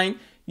mind,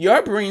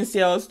 your brain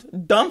cells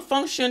don't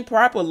function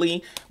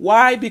properly.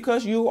 Why?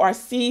 Because you are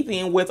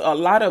seething with a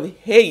lot of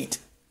hate.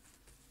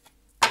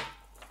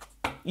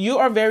 You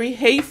are very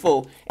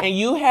hateful. And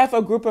you have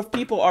a group of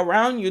people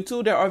around you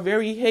too that are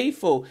very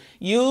hateful.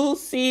 You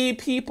see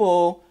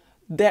people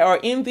that are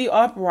in the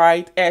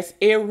upright as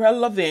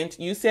irrelevant.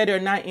 You said they're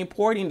not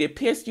important. They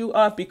piss you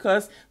off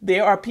because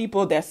there are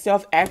people that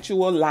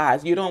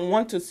self-actualize. You don't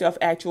want to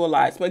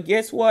self-actualize. But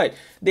guess what?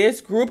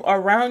 This group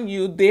around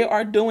you, they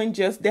are doing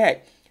just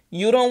that.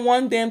 You don't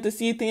want them to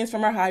see things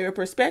from a higher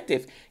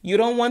perspective. You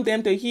don't want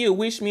them to heal,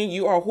 which means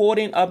you are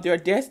holding up their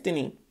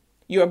destiny.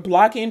 You're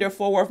blocking their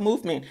forward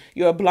movement.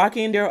 You're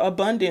blocking their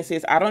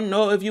abundances. I don't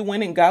know if you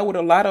went and got with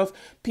a lot of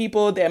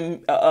people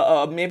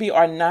that maybe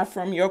are not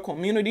from your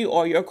community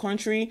or your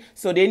country,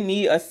 so they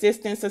need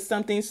assistance or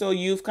something. So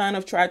you've kind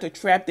of tried to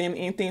trap them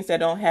in things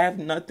that don't have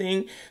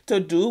nothing to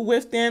do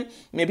with them.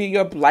 Maybe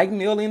you're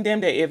blackmailing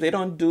them that if they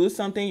don't do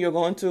something, you're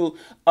going to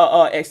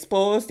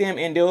expose them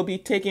and they'll be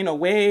taken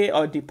away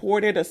or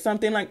deported or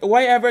something like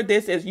whatever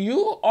this is.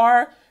 You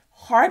are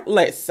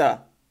heartless.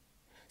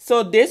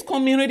 So this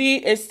community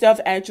is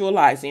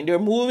self-actualizing. They're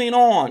moving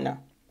on.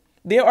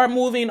 They are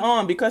moving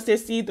on because they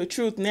see the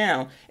truth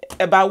now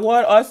about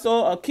what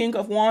also a King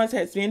of Wands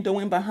has been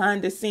doing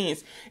behind the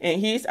scenes.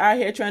 And he's out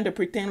here trying to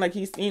pretend like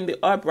he's in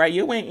the upright.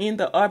 You ain't in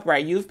the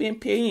upright. You've been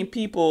paying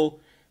people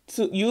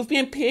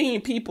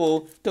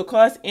to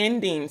cause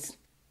endings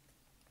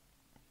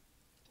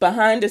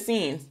behind the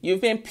scenes.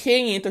 You've been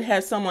paying to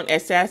have someone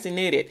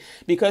assassinated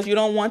because you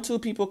don't want two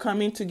people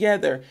coming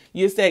together.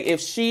 You say, if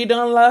she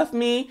don't love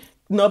me,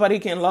 nobody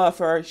can love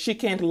her. She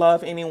can't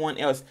love anyone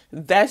else.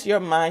 That's your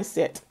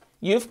mindset.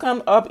 You've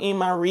come up in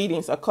my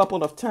readings a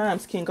couple of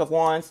times, King of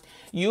Wands.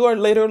 You are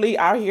literally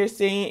out here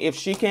saying, if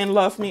she can't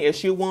love me, if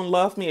she won't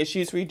love me, if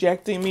she's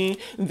rejecting me,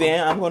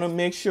 then I'm going to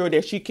make sure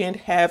that she can't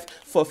have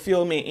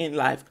fulfillment in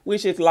life,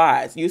 which is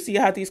lies. You see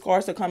how these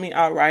cards are coming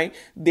out, right?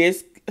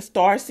 This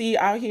star seed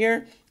out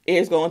here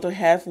is going to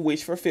have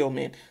wish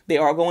fulfillment. They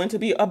are going to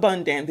be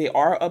abundant. They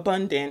are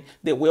abundant.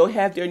 They will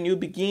have their new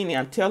beginning.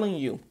 I'm telling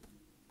you.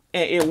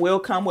 And it will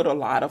come with a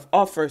lot of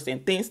offers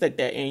and things like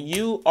that. And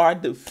you are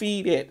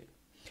defeated.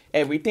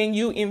 Everything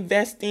you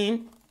invest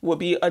in will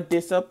be a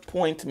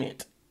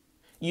disappointment.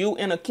 You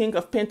and a King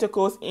of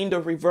Pentacles in the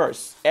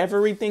reverse.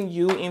 Everything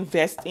you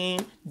invest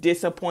in,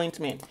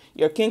 disappointment.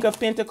 Your King of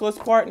Pentacles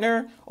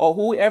partner or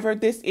whoever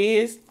this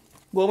is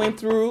going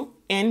through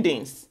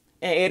endings.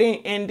 And it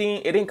ain't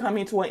ending. It ain't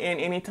coming to an end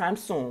anytime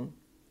soon.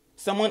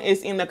 Someone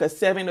is in like a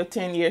 7 or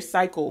 10 year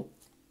cycle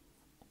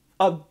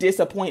of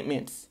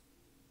disappointments.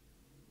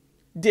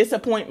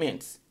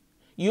 Disappointments.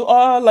 You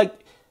are like,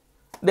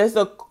 there's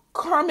a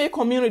karmic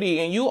community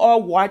and you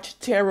all watch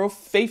tarot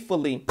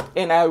faithfully.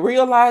 And I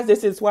realize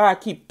this is why I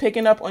keep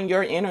picking up on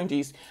your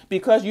energies,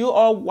 because you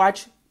all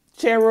watch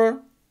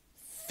tarot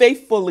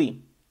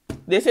faithfully.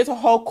 This is a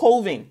whole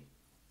coven.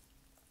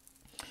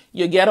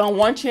 You get on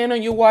one channel,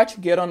 you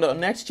watch, get on the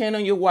next channel,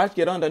 you watch,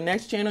 get on the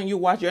next channel, you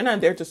watch. You're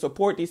not there to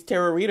support these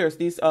tarot readers,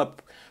 these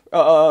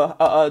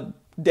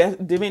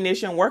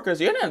divination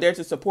workers. You're not there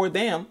to support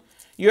them.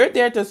 You're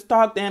there to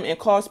stalk them and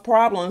cause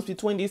problems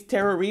between these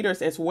tarot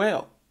readers as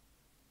well.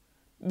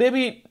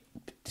 Baby,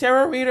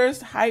 tarot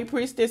readers, high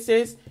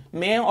priestesses,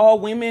 men or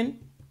women,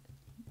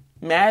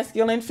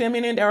 masculine,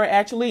 feminine, that are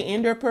actually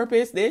in their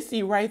purpose, they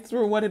see right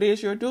through what it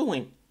is you're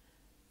doing.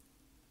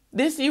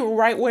 They see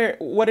right where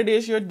what it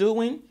is you're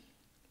doing,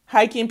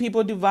 hiking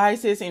people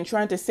devices and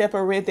trying to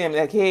separate them.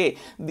 Like, hey,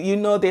 you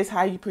know this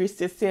high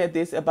priestess said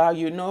this about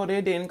you. No,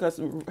 they didn't,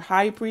 because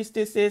high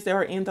priestesses that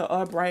are in the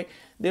upright,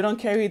 they don't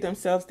carry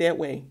themselves that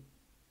way.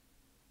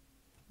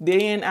 They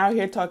ain't out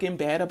here talking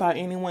bad about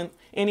anyone,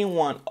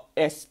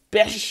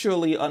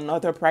 especially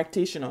another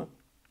practitioner.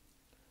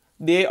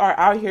 They are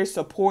out here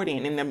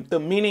supporting, and the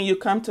minute you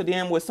come to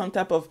them with some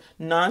type of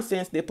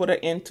nonsense, they put an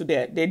end to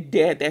that. They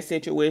dead that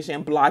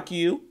situation, block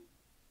you,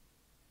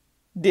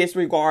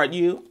 disregard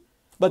you.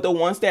 But the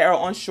ones that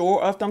are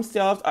unsure of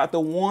themselves are the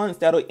ones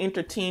that will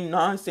entertain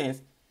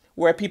nonsense,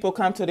 where people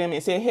come to them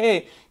and say,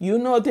 hey, you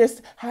know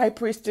this high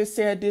priestess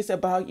said this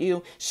about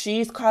you.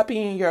 She's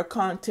copying your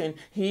content.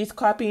 He's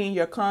copying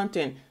your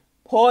content.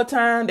 Whole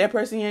time, that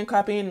person ain't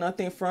copying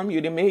nothing from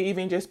you. They may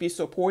even just be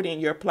supporting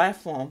your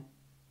platform.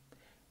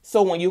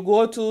 So when you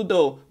go to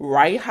the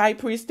right high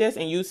priestess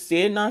and you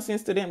say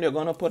nonsense to them, they're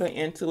going to put an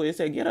end to it.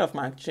 Say, get off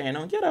my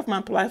channel, get off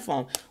my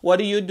platform. What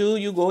do?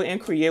 You go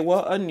and create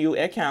a new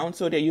account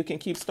so that you can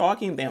keep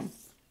stalking them,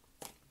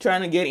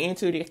 trying to get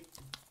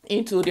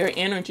into their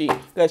energy,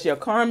 because your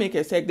karmic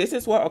is like, this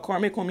is what a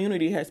karmic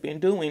community has been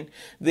doing.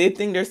 They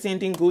think they're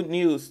sending good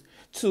news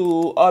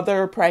to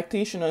other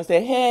practitioners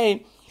that,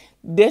 hey,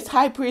 this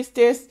high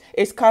priestess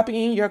is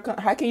copying your,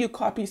 how can you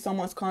copy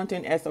someone's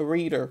content as a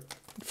reader?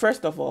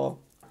 First of all,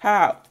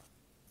 how?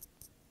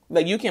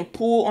 Like, you can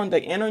pull on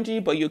the energy,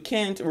 but you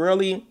can't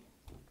really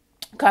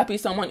copy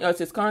someone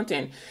else's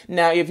content.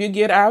 Now, if you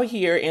get out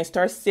here and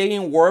start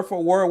saying word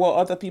for word what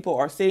other people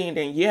are saying,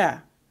 then yeah.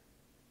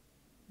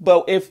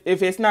 But if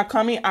it's not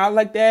coming out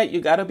like that,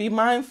 you got to be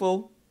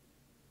mindful.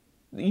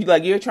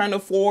 You're trying to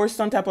force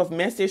some type of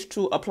message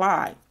to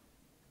apply.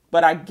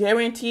 But I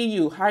guarantee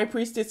you, high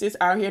priestesses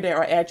out here that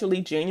are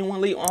actually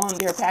genuinely on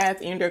their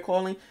path, in their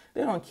calling,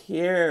 they don't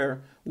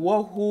care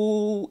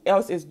who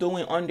else is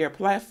doing on their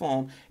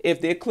platform. If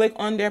they click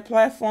on their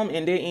platform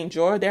and they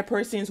enjoy that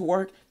person's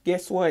work,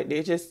 guess what?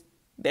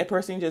 That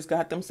person just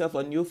got themselves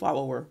a new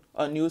follower,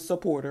 a new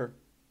supporter.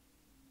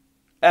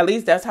 At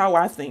least that's how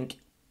I think.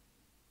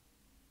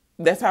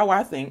 That's how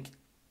I think.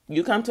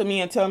 You come to me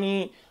and tell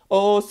me,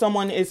 oh,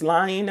 someone is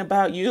lying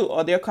about you,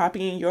 or they're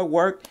copying your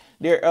work,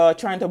 they're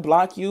trying to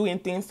block you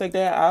and things like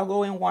that. I'll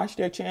go and watch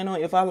their channel.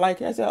 If I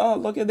like it, I say, oh,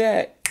 look at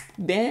that.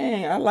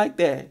 Dang, I like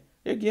that.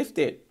 They're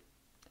gifted.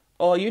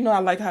 Oh, I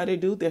like how they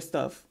do their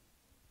stuff.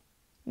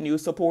 New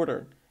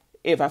supporter.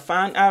 If I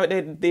find out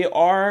that they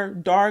are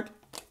dark,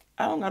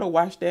 I don't got to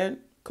watch that.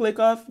 Click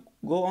off,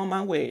 go on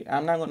my way.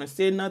 I'm not going to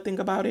say nothing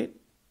about it.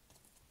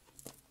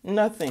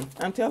 Nothing.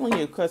 I'm telling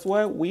you, because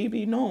what? We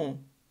be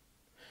known.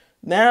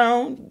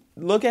 Now,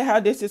 look at how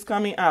this is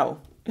coming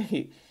out.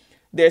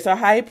 There's a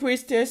high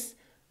priestess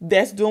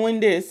that's doing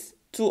this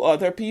to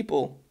other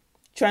people,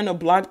 trying to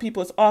block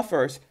people's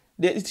offers.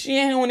 She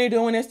ain't only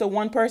doing this to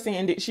one person,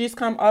 and she's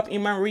come up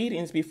in my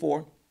readings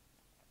before.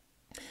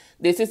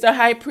 This is a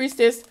high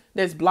priestess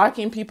that's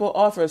blocking people's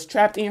offers,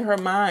 trapped in her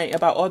mind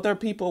about other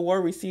people were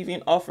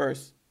receiving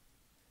offers.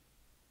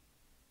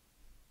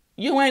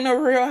 You ain't a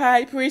real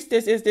high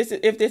priestess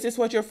if this is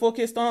what you're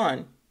focused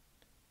on.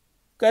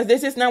 Because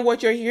this is not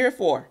what you're here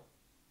for.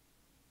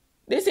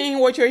 This ain't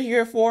what you're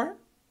here for.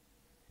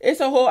 It's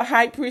a whole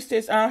high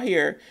priestess out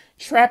here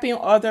trying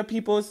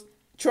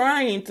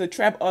to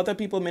trap other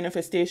people's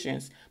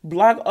manifestations,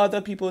 block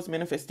other people's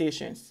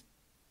manifestations.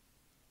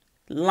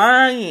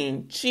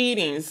 Lying,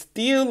 cheating,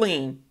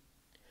 stealing,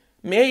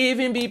 may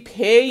even be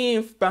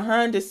paying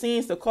behind the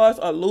scenes to cause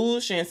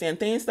illusions and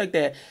things like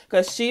that,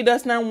 because she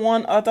does not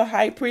want other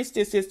high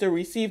priestesses to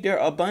receive their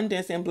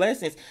abundance and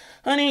blessings.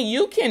 Honey,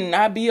 you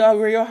cannot be a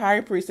real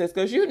high priestess,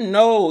 because you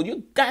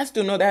got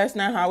to know that's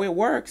not how it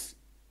works.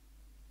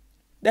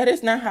 That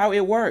is not how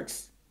it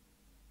works.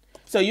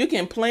 So you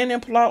can plan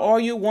and plot all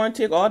you want,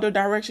 take all the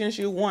directions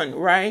you want,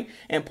 right?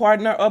 And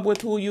partner up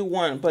with who you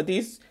want. But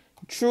these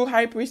true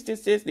high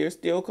priestesses, they're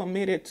still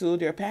committed to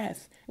their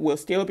path. Will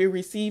still be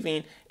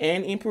receiving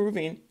and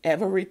improving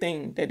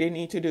everything that they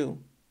need to do.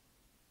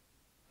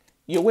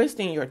 You're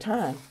wasting your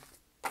time.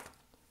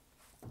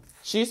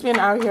 She's been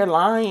out here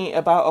lying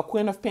about a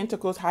Queen of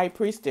Pentacles high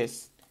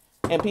priestess.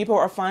 And people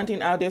are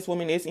finding out this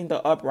woman is in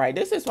the upright.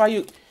 This is why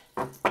you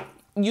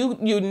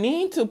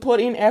need to put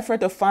in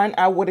effort to find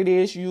out what it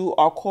is you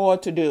are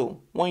called to do.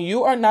 When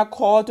you are not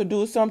called to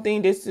do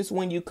something, this is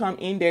when you come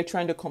in there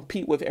trying to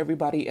compete with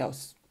everybody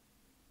else.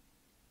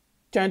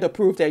 Trying to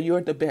prove that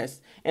you're the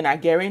best. And I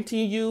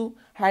guarantee you,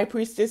 high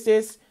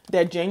priestesses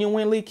that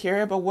genuinely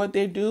care about what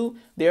they do,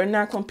 they're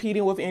not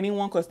competing with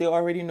anyone because they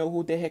already know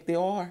who the heck they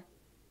are.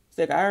 It's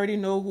like, I already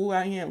know who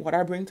I am, what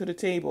I bring to the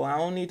table. I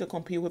don't need to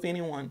compete with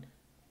anyone.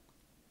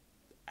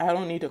 I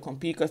don't need to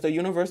compete because the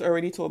universe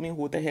already told me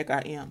who the heck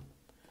I am.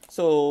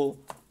 So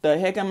the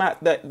heck am I,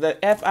 the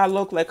F I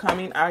look like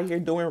coming out here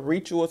doing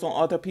rituals on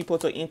other people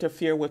to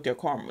interfere with their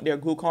karma, their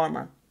good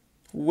karma.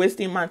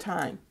 Wasting my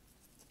time.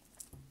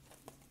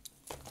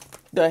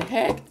 The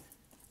heck?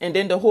 And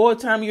then the whole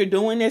time you're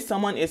doing this,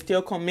 someone is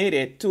still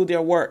committed to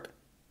their work.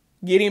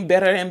 Getting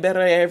better and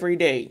better every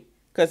day.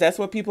 Because that's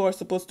what people are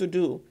supposed to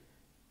do.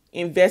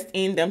 Invest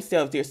in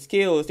themselves, their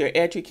skills, their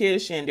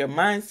education, their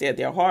mindset,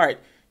 their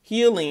heart,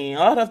 healing,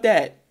 all of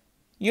that.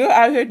 You're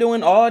out here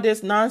doing all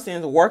this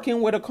nonsense,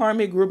 working with a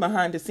karmic group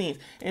behind the scenes,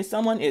 and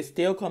someone is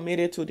still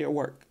committed to their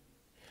work.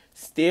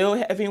 Still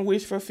having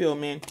wish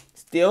fulfillment,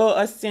 still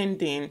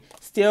ascending,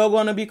 still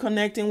going to be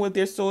connecting with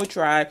their soul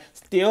tribe,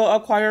 still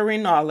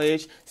acquiring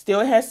knowledge,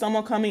 still has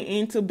someone coming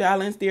in to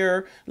balance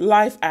their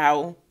life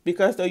out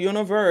because the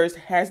universe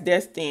has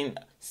destined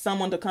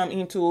someone to come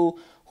into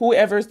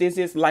whoever's this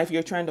is life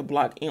you're trying to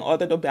block in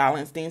order to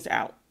balance things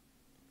out.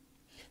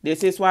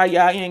 This is why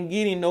y'all ain't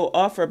getting no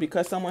offer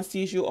because someone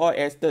sees you all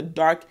as the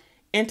dark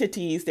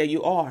entities that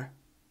you are.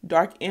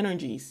 Dark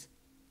energies.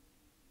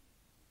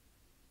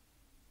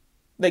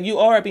 Like you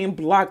are being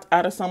blocked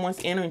out of someone's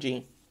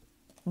energy.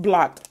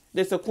 Blocked.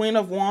 There's a Queen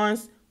of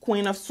Wands,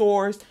 Queen of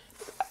Swords.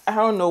 I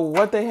don't know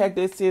what the heck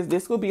this is.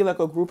 This could be like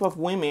a group of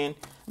women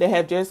that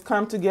have just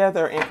come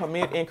together and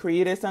commit and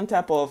created some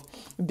type of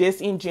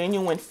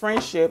disingenuine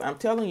friendship. I'm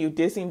telling you,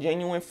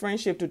 disingenuine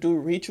friendship to do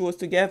rituals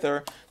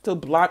together to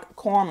block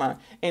karma.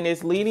 And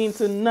it's leading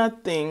to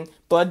nothing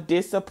but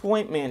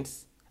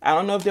disappointments. I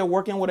don't know if they're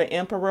working with an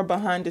emperor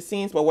behind the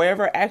scenes, but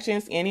whatever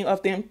actions any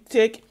of them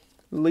take,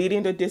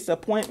 leading to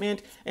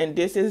disappointment, and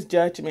this is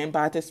judgment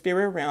by the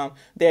spirit realm.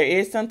 There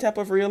is some type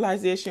of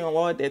realization,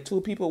 Lord, that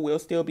two people will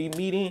still be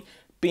meeting,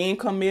 being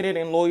committed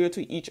and loyal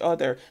to each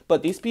other.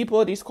 But these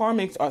people, these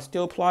karmics, are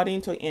still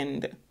plotting to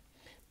end.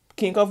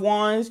 King of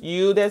Wands,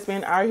 you that's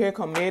been out here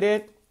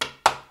committed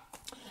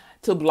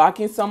to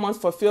blocking someone's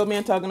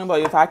fulfillment, talking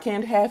about if I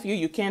can't have you,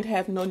 you can't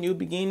have no new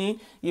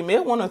beginning. You may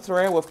want to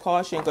tread with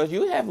caution because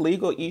you have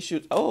legal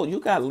issues. Oh, you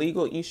got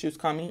legal issues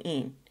coming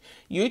in.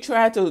 You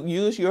try to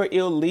use your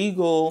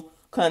illegal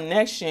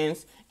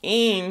connections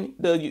in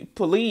the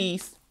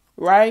police,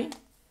 right,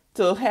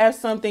 to have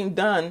something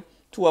done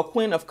to a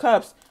Queen of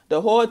Cups.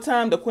 The whole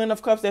time, the Queen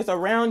of Cups that's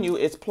around you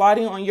is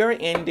plotting on your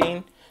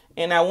ending.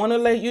 And I want to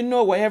let you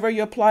know, wherever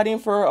you're plotting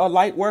for a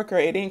light worker,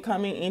 it ain't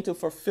coming into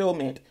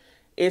fulfillment.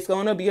 It's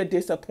going to be a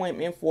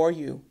disappointment for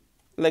you.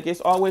 Like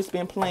it's always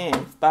been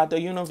planned by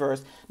the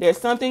universe. There's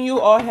something you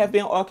all have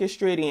been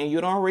orchestrating and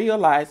you don't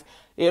realize.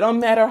 It don't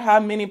matter how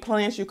many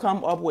plans you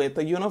come up with.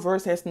 The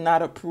universe has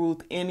not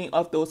approved any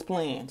of those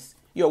plans.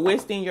 You're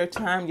wasting your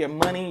time, your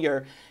money,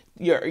 your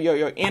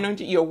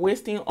energy. You're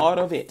wasting all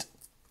of it.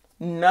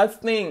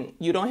 Nothing.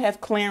 You don't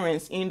have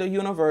clearance in the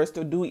universe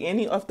to do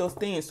any of those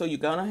things. So you're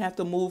going to have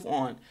to move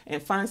on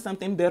and find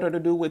something better to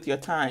do with your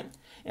time.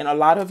 And a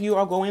lot of you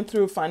are going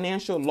through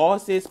financial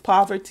losses,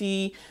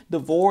 poverty,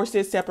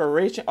 divorces,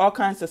 separation, all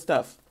kinds of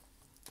stuff.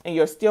 And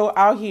you're still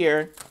out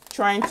here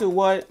trying to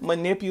what?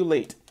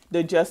 Manipulate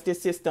the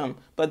justice system.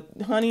 But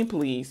honey,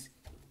 please.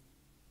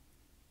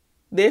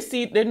 They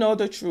know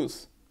the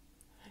truth.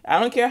 I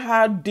don't care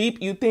how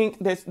deep you think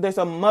there's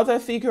a mother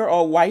figure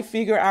or wife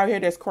figure out here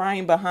that's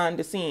crying behind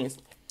the scenes.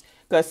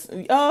 Because,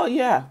 oh,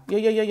 yeah.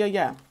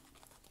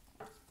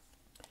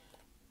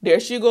 There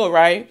she go,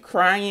 right?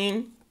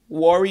 Crying,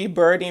 worry,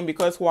 burden,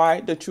 because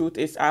why? The truth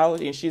is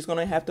out and she's going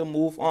to have to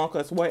move on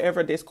because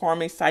whatever this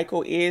karmic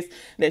cycle is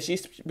that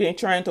she's been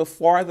trying to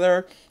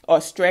further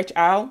or stretch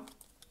out,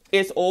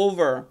 it's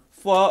over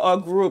for a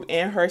group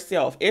and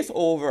herself. It's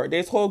over.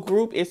 This whole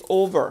group is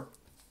over.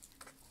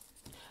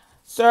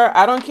 Sir,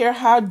 I don't care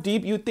how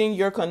deep you think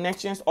your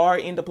connections are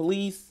in the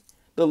police,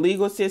 the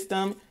legal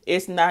system,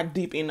 it's not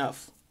deep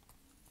enough.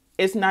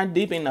 It's not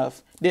deep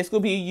enough. This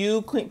could be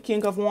you,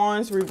 King of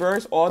Wands,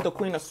 reverse, or the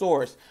Queen of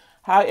Swords.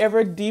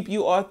 However deep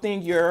you all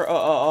think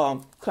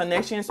your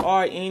connections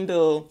are in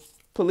the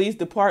police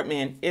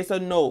department, it's a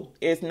no.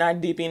 It's not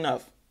deep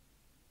enough.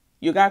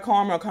 You got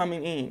karma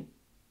coming in.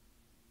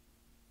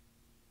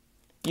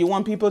 You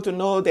want people to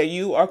know that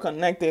you are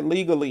connected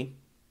legally.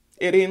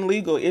 It ain't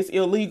legal. It's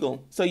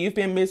illegal. So you've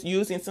been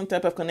misusing some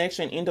type of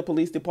connection in the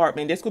police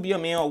department. This could be a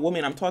man or a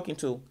woman I'm talking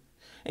to.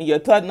 And you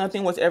thought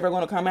nothing was ever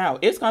going to come out.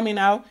 It's coming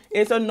out.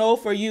 It's a no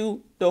for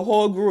you, the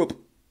whole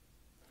group.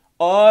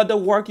 All the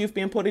work you've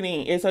been putting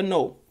in, it's a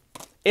no.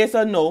 It's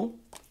a no.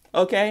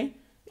 Okay?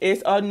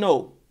 It's a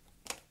no.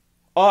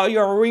 All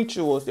your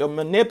rituals, your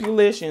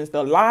manipulations,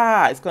 the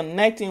lies,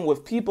 connecting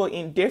with people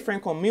in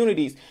different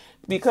communities.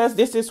 Because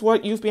this is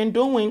what you've been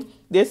doing.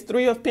 This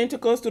Three of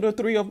Pentacles to the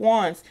Three of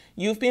Wands.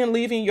 You've been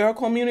leaving your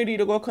community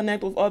to go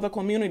connect with other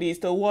communities.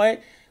 To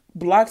what?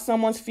 Block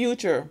someone's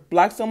future.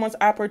 Block someone's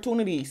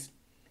opportunities.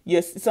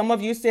 Yes, some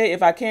of you say,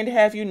 if I can't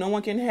have you, no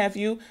one can have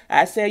you.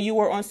 I said you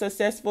were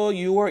unsuccessful,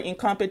 you were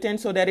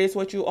incompetent, so that is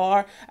what you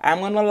are. I'm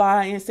going to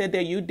lie and say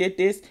that you did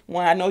this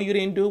when I know you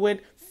didn't do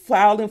it.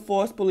 Filing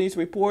false police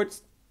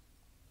reports.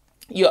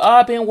 You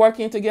all been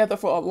working together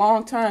for a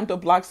long time to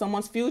block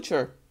someone's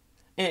future.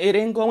 And it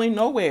ain't going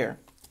nowhere.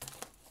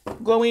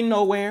 Going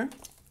nowhere.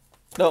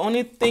 The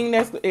only thing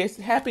that is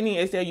happening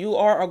is that you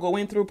are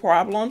going through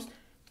problems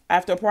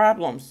after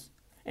problems.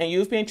 And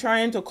you've been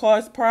trying to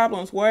cause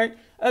problems where,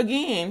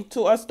 again,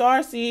 to a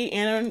starseed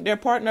and their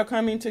partner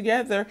coming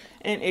together,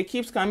 and it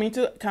keeps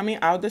coming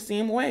out the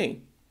same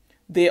way.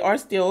 They are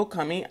still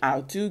coming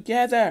out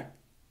together.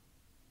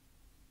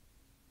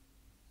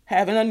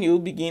 Having a new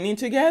beginning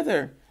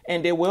together.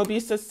 And they will be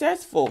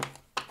successful.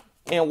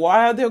 And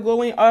while they're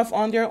going off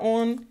on their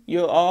own,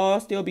 you'll all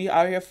still be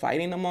out here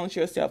fighting amongst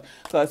yourself.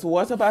 Because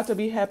what's about to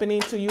be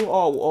happening to you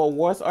or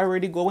what's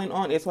already going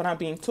on is what I'm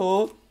being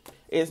told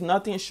is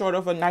nothing short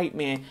of a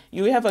nightmare.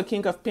 You have a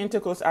King of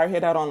Pentacles out here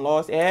that done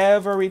lost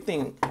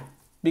everything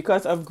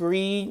because of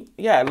greed.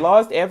 Yeah,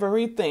 lost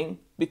everything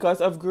because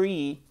of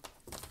greed,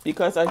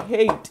 because of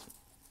hate,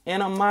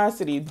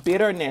 animosity,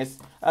 bitterness.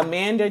 A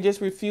man that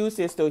just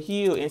refuses to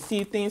heal and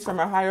see things from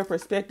a higher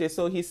perspective,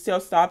 so he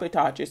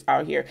self-sabotages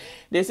out here.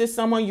 This is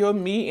someone you'll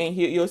meet and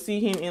you'll see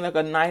him in like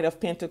a Knight of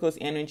Pentacles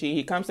energy.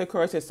 He comes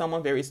across as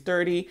someone very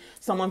sturdy,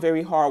 someone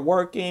very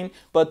hardworking,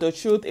 but the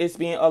truth is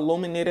being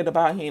illuminated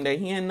about him that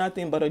he ain't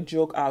nothing but a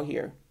joke out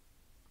here.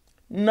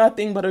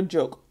 Nothing but a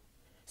joke.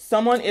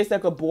 Someone is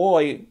like a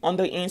boy on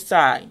the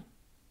inside,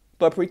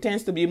 but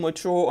pretends to be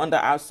mature on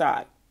the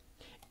outside.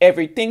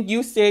 Everything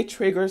you say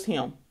triggers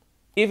him,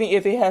 even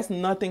if it has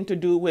nothing to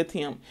do with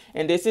him.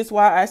 And this is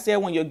why I said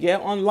when you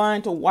get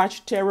online to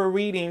watch tarot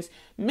readings,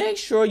 make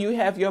sure you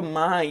have your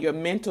mind, your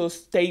mental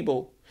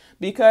stable.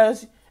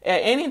 Because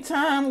at any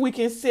time we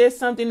can say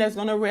something that's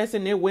going to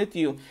resonate with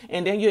you.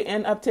 And then you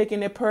end up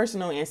taking it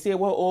personal and say,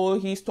 well, oh,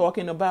 he's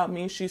talking about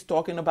me, she's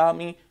talking about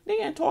me. They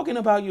ain't talking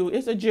about you.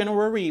 It's a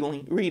general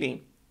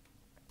reading.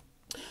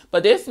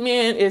 But this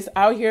man is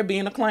out here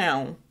being a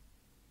clown.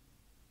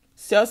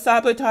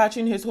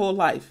 Self-sabotaging his whole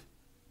life.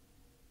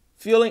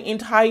 Feeling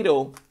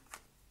entitled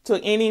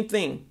to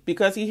anything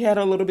because he had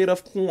a little bit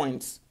of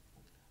coins.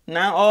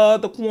 Now all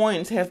the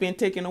coins have been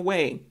taken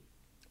away.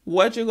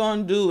 What you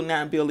gonna do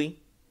now, Billy?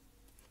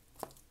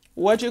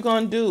 What you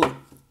gonna do?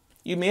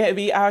 You may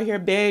be out here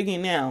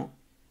begging now,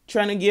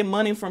 trying to get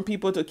money from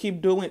people to keep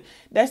doing.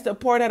 That's the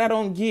part that I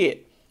don't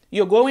get.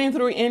 You're going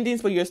through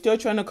endings, but you're still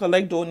trying to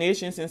collect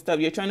donations and stuff.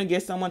 You're trying to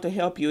get someone to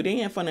help you.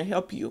 They ain't gonna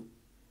help you.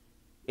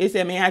 It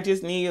said, man, I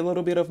just need a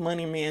little bit of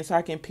money, man, so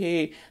I can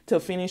pay to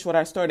finish what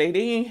I started.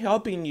 They ain't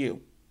helping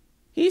you.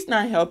 He's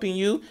not helping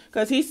you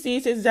because he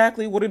sees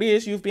exactly what it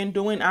is you've been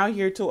doing out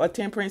here to a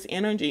temperance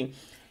energy,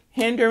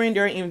 hindering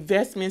their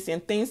investments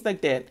and things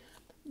like that.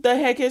 The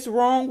heck is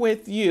wrong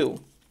with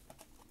you?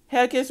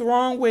 Heck is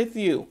wrong with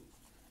you?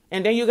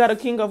 And then you got a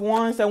King of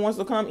Wands that wants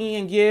to come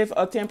in and give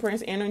a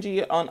temperance energy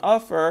an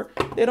offer.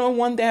 They don't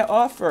want that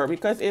offer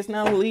because it's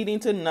not leading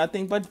to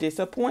nothing but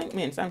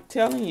disappointments. I'm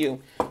telling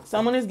you,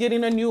 someone is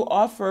getting a new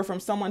offer from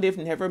someone they've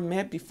never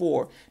met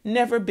before,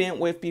 never been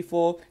with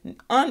before,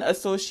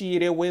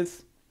 unassociated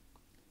with,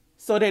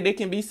 so that they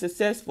can be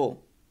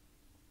successful.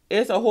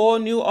 It's a whole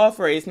new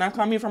offer. It's not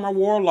coming from a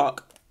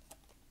warlock.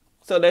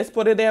 So let's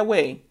put it that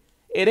way.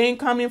 It ain't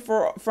coming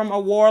from a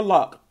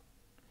warlock.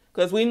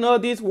 Because we know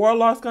these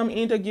warlocks come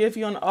in to give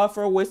you an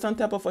offer with some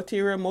type of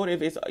ulterior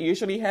motive. It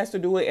usually has to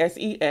do with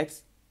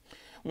sex.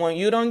 When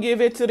you don't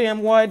give it to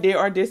them, what? They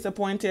are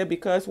disappointed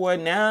because what?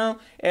 Now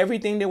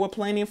everything they were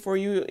planning for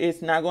you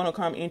is not going to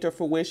come into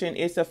fruition.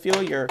 It's a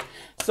failure.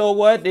 So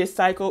what? This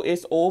cycle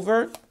is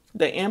over.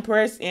 The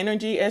Empress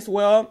energy as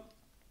well.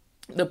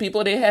 The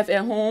people they have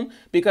at home,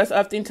 because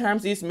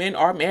oftentimes these men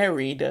are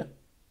married.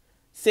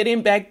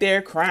 Sitting back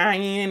there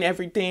crying and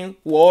everything,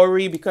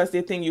 worry because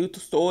they think you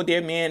stole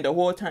their man the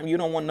whole time. You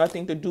don't want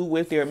nothing to do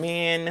with their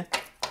man.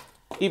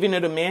 Even though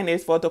the man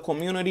is for the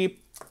community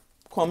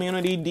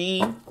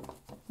D.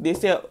 They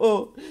say,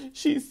 oh,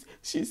 she's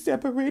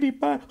separated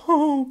my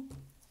home.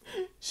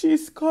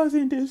 She's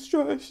causing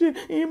destruction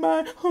in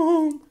my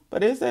home.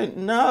 But they said,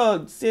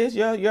 no, sis,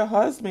 your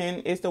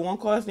husband is the one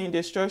causing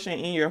destruction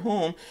in your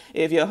home.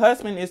 If your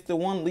husband is the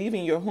one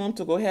leaving your home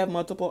to go have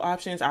multiple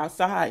options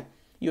outside.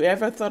 You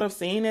ever thought of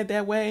saying it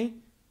that way?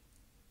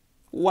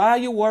 Why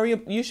you worry?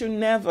 You should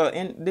never.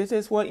 And this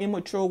is what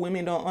immature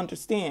women don't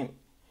understand.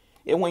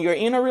 And when you're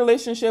in a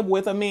relationship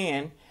with a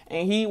man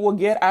and he will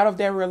get out of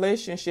that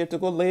relationship to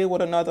go lay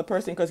with another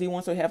person because he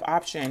wants to have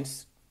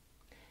options,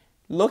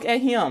 look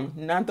at him,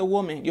 not the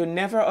woman. You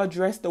never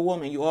address the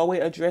woman. You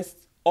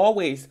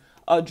always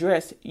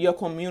address your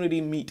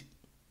community meat.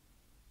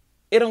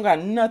 It don't got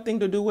nothing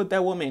to do with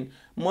that woman.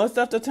 Most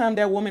of the time,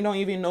 that woman don't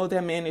even know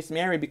that man is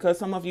married, because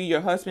some of you,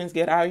 your husbands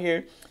get out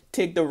here,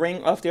 take the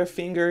ring off their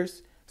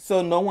fingers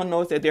so no one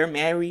knows that they're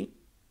married,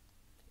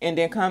 and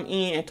then come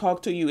in and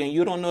talk to you, and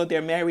you don't know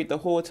they're married the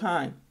whole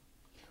time.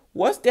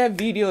 What's that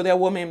video that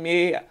woman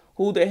made?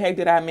 Who the heck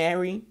did I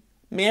marry?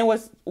 Man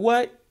was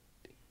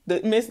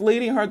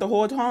misleading her the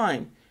whole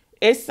time.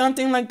 It's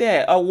something like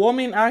that. A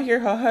woman out here,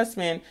 her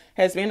husband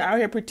has been out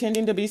here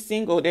pretending to be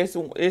single.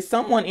 There's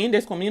someone in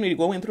this community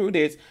going through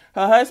this.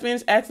 Her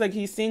husband acts like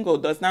he's single,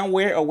 does not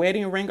wear a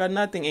wedding ring or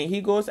nothing, and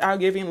he goes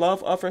out giving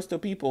love offers to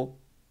people.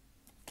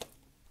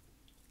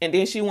 And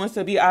then she wants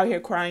to be out here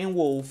crying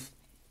wolf.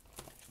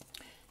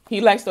 He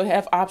likes to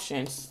have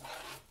options.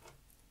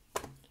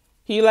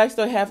 He likes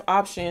to have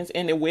options,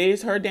 and it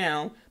weighs her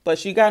down. But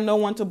she got no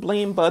one to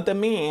blame but the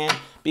man,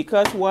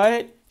 because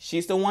what?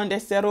 She's the one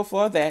that settled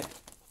for that.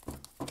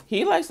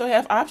 He likes to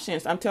have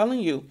options, I'm telling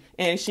you.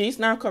 And she's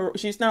not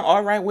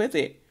all right with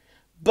it.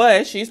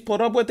 But she's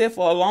put up with it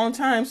for a long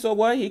time. So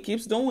what? He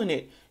keeps doing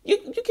it. You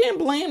can't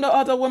blame the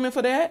other woman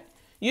for that.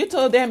 You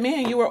told that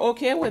man you were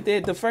okay with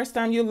it the first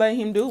time you let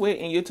him do it,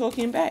 and you took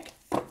him back.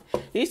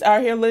 He's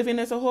out here living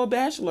as a whole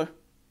bachelor.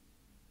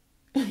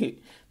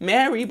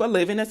 Married, but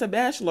living as a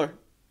bachelor.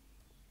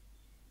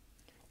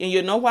 And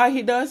you know why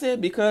he does it?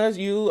 Because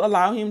you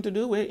allow him to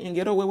do it and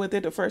get away with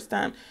it the first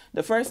time.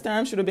 The first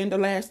time should have been the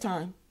last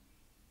time.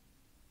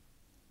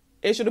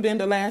 It should have been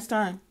the last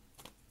time.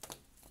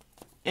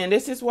 And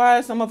this is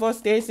why some of us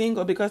stay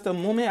single, because the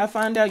moment I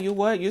find out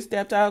you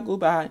stepped out,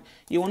 goodbye.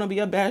 You want to be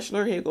a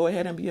bachelor? Here, go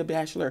ahead and be a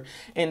bachelor.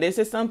 And this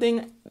is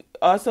something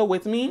also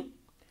with me.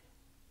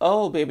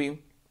 Oh, baby.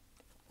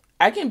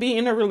 I can be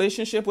in a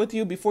relationship with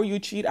you before you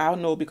cheat. I'll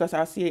know, because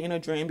I'll see it in a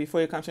dream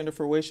before it comes into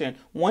fruition.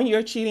 When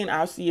you're cheating,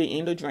 I'll see it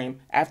in the dream.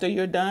 After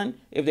you're done,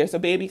 if there's a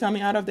baby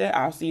coming out of that,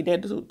 I'll see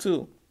that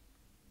too.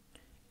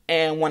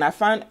 And when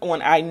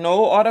I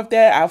know all of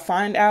that, I'll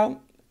find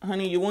out,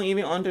 honey, you won't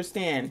even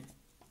understand,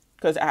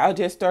 because I'll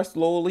just start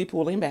slowly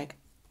pulling back.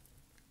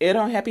 It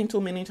don't happen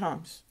too many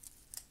times.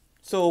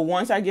 So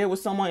once I get with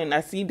someone and I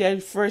see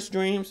that first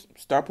dreams,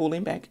 start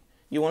pulling back.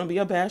 You want to be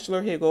a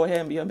bachelor? Here, go ahead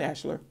and be a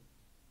bachelor.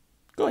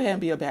 Go ahead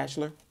and be a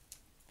bachelor.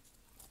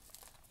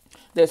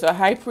 There's a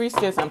high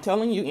priestess, I'm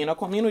telling you, in a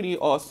community,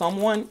 or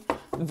someone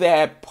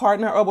that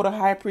partner up with a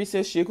high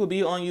priestess. She could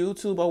be on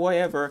YouTube or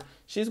whatever.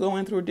 She's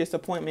going through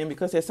disappointment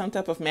because there's some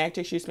type of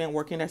magic she's been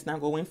working that's not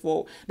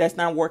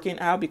working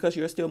out, because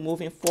you're still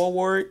moving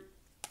forward.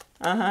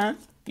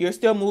 You're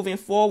still moving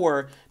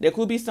forward. There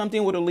could be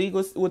something with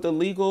the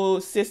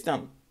legal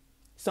system.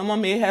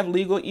 Someone may have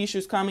legal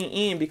issues coming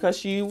in because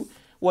she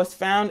was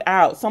found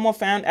out. Someone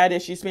found out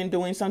that she's been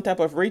doing some type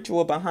of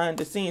ritual behind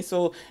the scenes.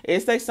 So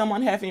it's like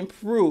someone having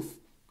proof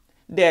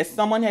that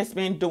someone has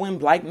been doing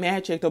black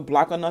magic to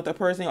block another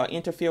person or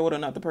interfere with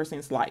another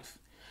person's life.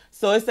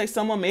 So it's like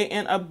someone may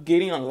end up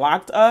getting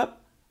locked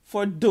up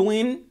for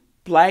doing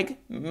black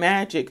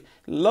magic.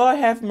 Lord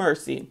have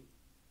mercy.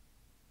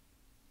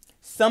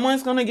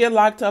 Someone's going to get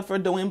locked up for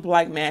doing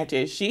black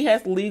magic. She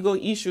has legal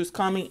issues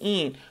coming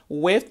in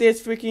with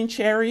this freaking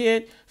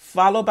Chariot,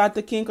 followed by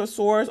the King of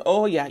Swords.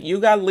 Oh, yeah, you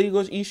got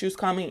legal issues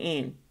coming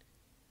in.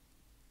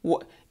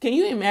 What? Can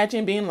you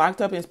imagine being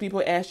locked up and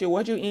people ask you,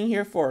 what you in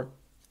here for?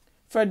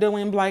 For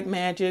doing black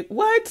magic.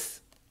 What?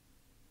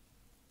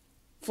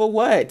 For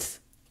what?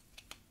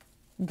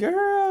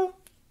 Girl,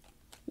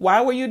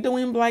 why were you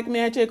doing black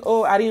magic?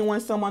 Oh, I didn't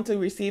want someone to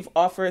receive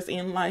offers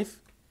in life.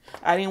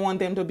 I didn't want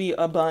them to be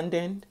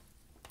abundant.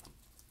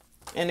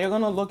 And they're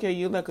going to look at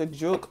you like a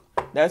joke.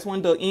 That's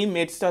when the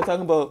inmates start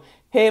talking about,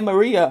 hey,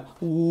 Maria,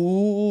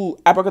 ooh,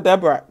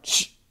 abracadabra,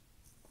 shh.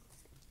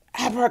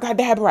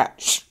 Abracadabra,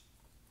 shh.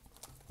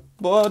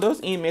 Boy, those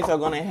inmates are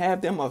going to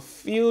have them a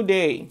field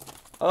day.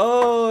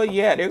 Oh,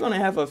 yeah, they're going to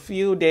have a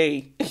field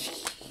day.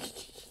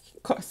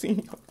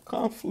 Causing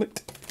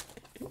conflict.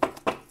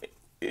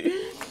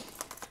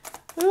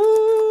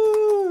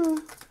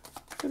 Ooh.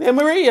 Hey,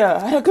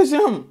 Maria,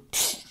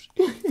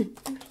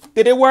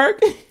 did it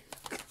work?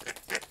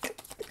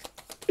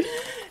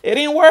 It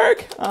didn't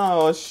work?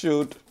 Oh,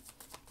 shoot.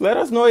 Let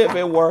us know if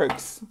it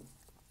works.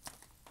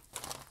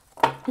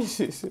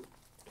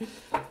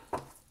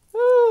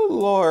 Oh,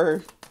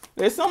 Lord.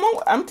 There's someone,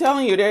 I'm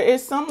telling you, there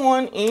is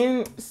someone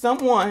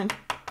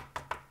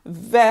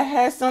that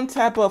has some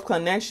type of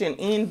connection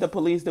in the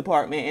police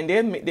department, and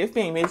they're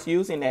being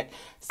misusing that.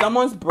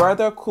 Someone's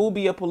brother could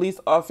be a police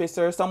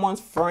officer, someone's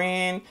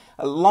friend,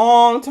 a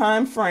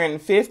long-time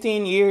friend,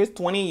 15 years,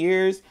 20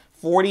 years,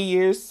 40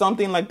 years,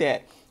 something like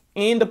that,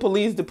 in the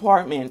police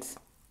department,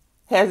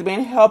 has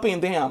been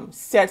helping them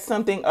set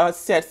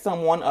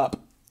someone up.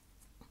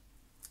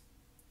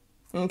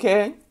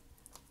 Okay?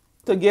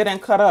 To get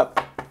and cut up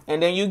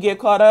And then you get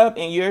caught up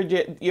and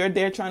you're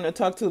there trying to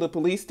talk to the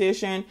police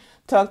station,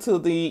 talk to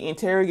the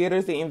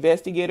interrogators, the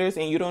investigators,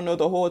 and you don't know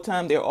the whole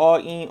time they're all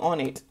in on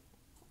it.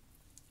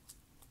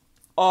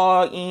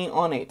 All in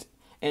on it.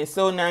 And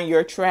so now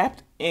you're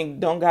trapped and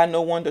don't got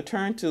no one to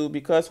turn to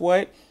because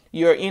what?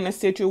 You're in a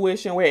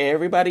situation where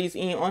everybody's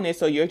in on it.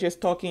 So you're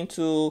just talking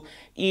to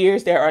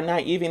ears that are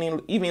not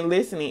even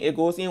listening. It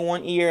goes in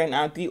one ear and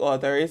out the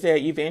other. Is that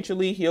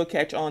eventually he'll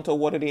catch on to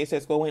what it is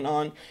that's going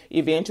on.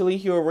 Eventually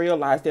he'll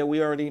realize that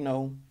we already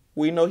know.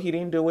 We know he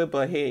didn't do it,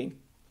 but hey,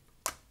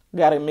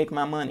 gotta make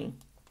my money.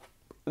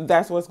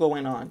 That's what's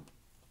going on.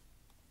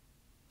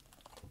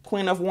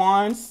 Queen of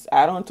Wands,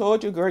 I done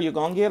told you, girl, you're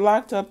gonna get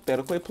locked up.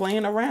 Better quit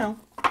playing around.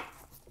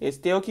 It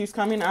still keeps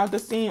coming out the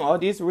scene. All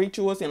these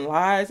rituals and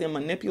lies and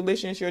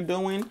manipulations you're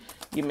doing,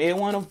 you may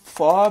want to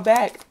fall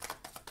back.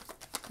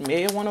 You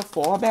may want to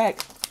fall back.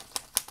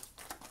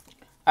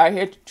 Out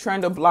here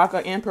trying to block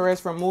an empress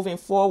from moving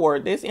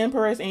forward. This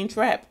empress ain't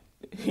trapped.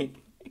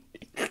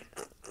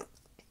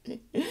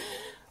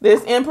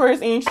 This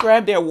empress ain't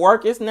trapped. Their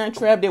work is not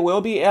trapped. They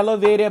will be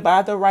elevated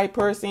by the right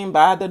person,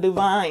 by the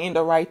divine in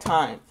the right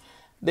time.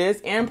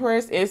 This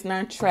empress is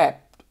not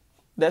trapped.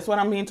 That's what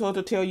I'm being told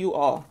to tell you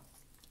all.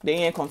 They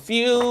ain't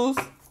confused.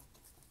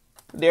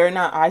 They're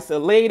not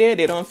isolated.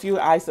 They don't feel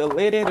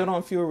isolated. They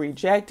don't feel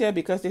rejected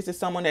because this is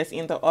someone that's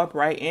in the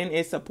upright and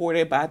is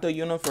supported by the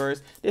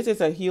universe. This is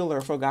a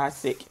healer, for God's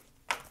sake.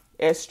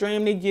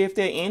 Extremely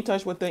gifted, in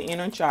touch with the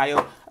inner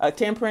child, a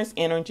temperance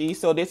energy.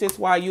 So this is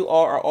why you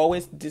all are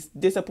always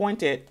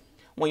disappointed.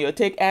 When you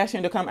take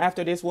action to come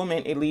after this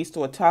woman, it leads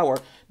to a tower.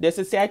 This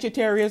is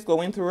Sagittarius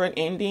going through an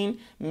ending,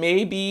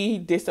 may be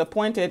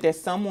disappointed that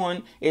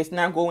someone is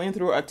not going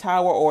through a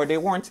tower or they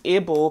weren't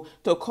able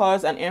to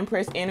cause an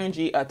Empress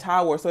energy a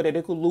tower so that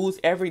they could lose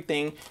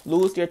everything,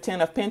 lose their 10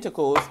 of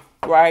Pentacles,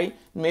 right?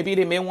 Maybe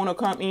they may want to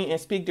come in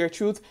and speak their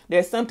truth.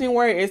 There's something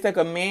where it's like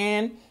a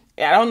man,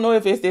 I don't know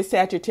if it's this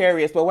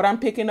Sagittarius, but what I'm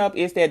picking up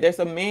is that there's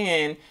a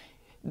man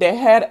that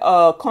had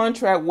a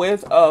contract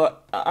with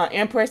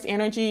Empress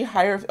energy,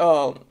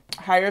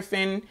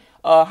 Hierophant,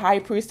 High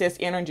Priestess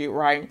energy,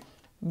 right?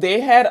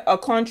 They had a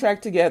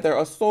contract together,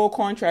 a soul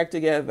contract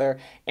together,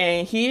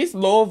 and he's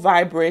low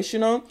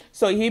vibrational.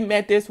 So he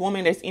met this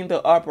woman that's in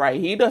the upright.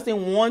 He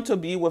doesn't want to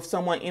be with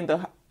someone in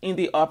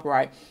the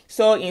upright.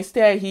 So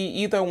instead, he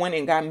either went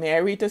and got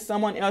married to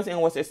someone else and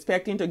was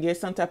expecting to get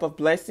some type of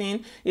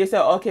blessing. He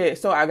said, okay,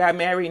 so I got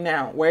married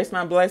now. Where's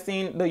my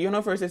blessing? The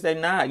universe said,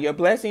 nah, your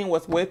blessing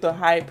was with the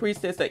High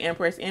Priestess, the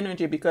Empress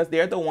energy, because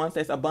they're the ones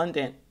that's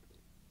abundant.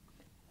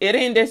 It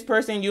ain't this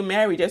person you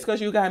married. Just because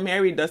you got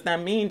married does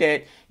not mean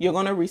that you're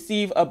going to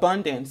receive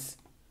abundance.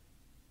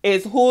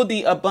 It's who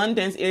the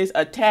abundance is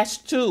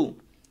attached to.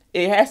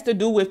 It has to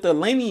do with the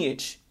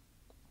lineage.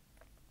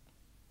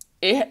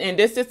 And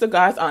this is the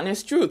God's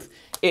honest truth.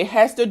 It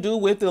has to do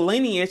with the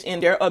lineage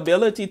and their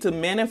ability to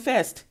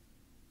manifest.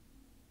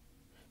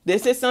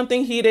 This is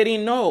something he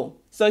didn't know.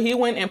 So he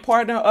went and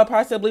partnered up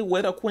possibly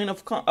with a Queen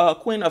of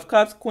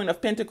Cups, Queen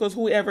of Pentacles,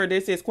 whoever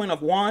this is, Queen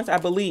of Wands, I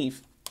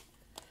believe.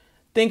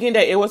 Thinking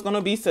that it was going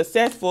to be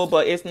successful,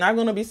 but it's not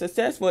going to be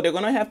successful. They're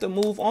going to have to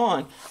move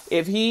on.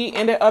 If he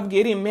ended up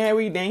getting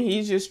married, then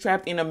he's just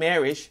trapped in a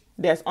marriage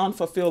that's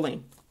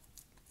unfulfilling.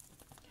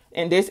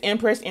 And this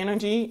Empress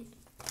energy,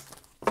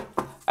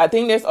 I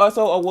think there's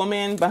also a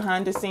woman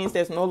behind the scenes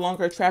that's no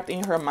longer trapped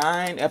in her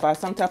mind about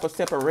some type of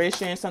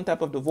separation, some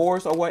type of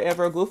divorce or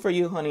whatever. Good for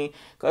you, honey.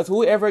 Because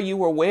whoever you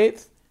were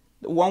with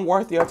won't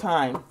worth your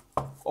time.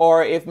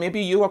 Or if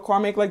maybe you are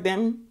karmic like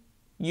them,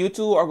 you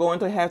two are going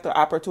to have the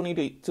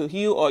opportunity to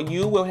heal, or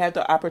you will have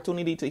the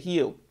opportunity to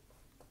heal.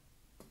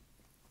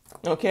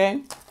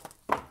 Okay?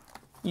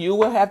 You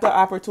will have the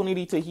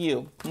opportunity to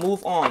heal.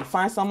 Move on.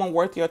 Find someone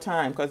worth your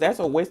time, because that's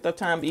a waste of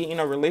time being in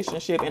a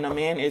relationship and a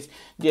man is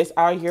just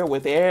out here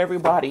with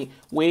everybody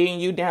weighing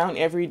you down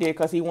every day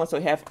because he wants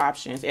to have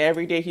options.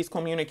 Every day he's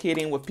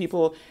communicating with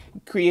people,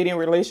 creating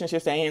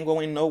relationships that ain't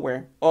going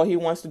nowhere. All he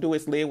wants to do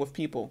is lay with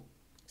people.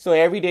 So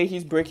every day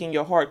he's breaking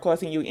your heart,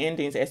 causing you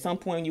endings. At some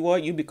point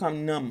you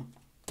become numb.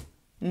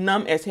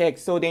 Numb as heck.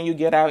 So then you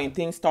get out and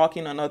think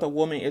stalking another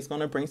woman is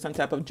going to bring some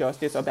type of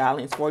justice or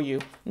balance for you.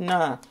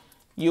 Nah.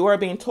 You are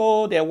being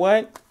told that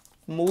what?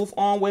 Move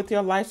on with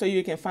your life so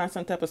you can find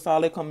some type of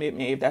solid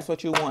commitment if that's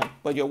what you want.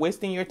 But you're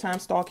wasting your time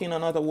stalking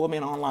another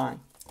woman online.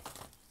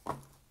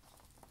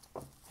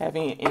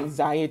 Having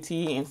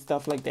anxiety and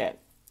stuff like that.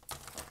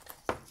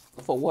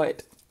 For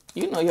what?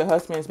 You know your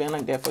husband's been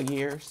like that for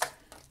years.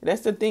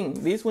 That's the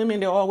thing. These women,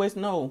 they always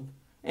know.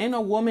 Ain't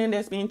a woman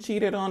that's being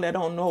cheated on that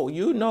don't know.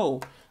 You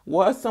know.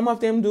 What some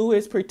of them do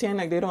is pretend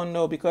like they don't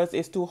know because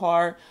it's too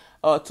hard,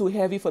 too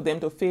heavy for them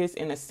to face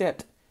and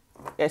accept.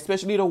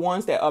 Especially the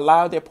ones that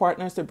allow their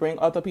partners to bring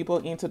other people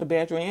into the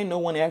bedroom. Ain't no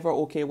one ever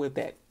okay with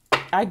that.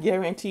 I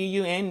guarantee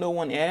you ain't no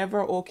one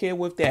ever okay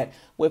with that.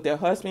 With their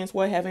husbands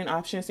having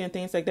options and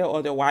things like that,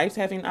 or their wives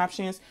having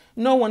options.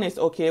 No one is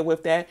okay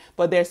with that.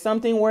 But there's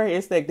something where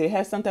it's like they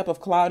have some type of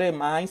clouded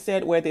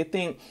mindset where they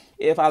think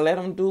if I let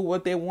them do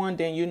what they want,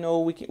 then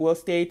we'll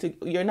stay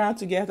you're not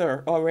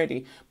together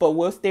already, but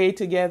we'll stay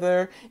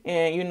together,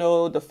 and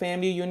the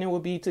family union will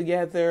be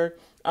together.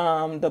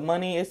 The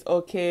money is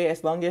okay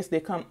as long as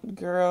they come.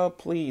 Girl,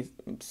 please,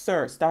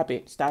 sir, stop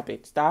it.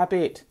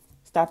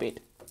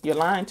 You're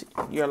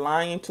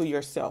lying to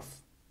yourself.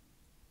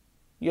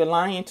 You're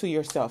lying to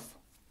yourself.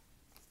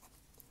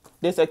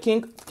 There's a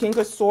king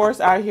of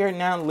swords out here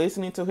now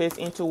listening to his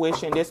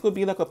intuition. This could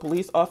be like a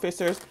police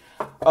officer,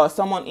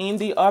 someone in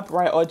the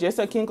upright, or just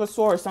a king of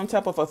swords, some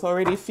type of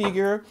authority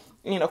figure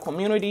in a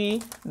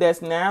community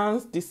that's now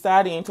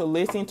deciding to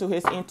listen to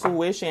his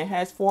intuition,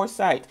 has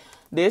foresight.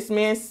 This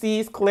man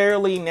sees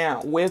clearly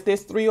now. With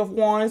this Three of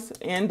Wands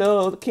and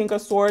the King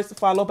of Swords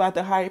followed by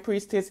the High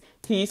Priestess,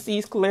 he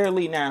sees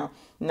clearly now.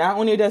 Not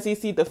only does he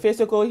see the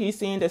physical, he's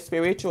seeing the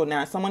spiritual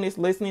now. Someone is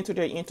listening to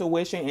their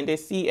intuition and they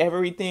see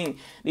everything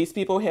these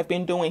people have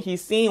been doing.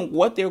 He's seeing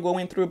what they're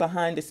going through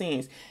behind the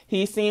scenes.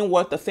 He's seeing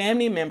what the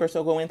family members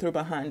are going through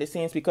behind the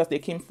scenes because they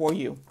came for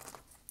you.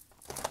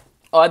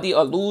 All the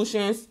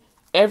illusions,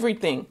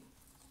 everything.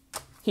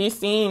 He's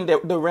seeing the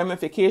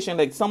ramification.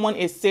 Like someone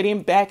is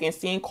sitting back and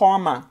seeing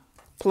karma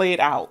played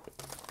out.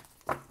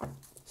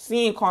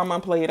 Seeing karma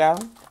played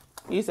out.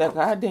 He said,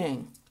 God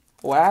dang,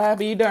 why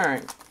be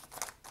darned?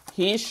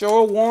 He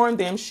sure warned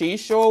them. She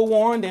sure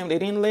warned them. They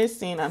didn't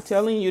listen. I'm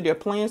telling you, their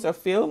plans are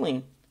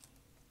failing.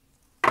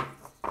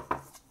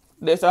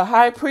 There's a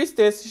High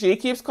Priestess. She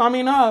keeps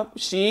coming up.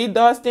 She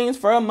does things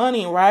for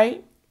money,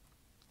 right?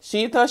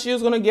 She thought she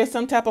was going to get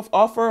some type of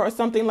offer or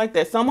something like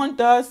that. Someone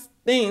does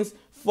things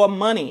for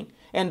money.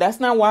 And that's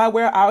not why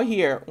we're out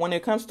here. When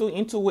it comes to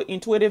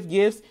intuitive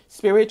gifts,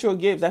 spiritual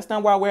gifts, that's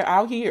not why we're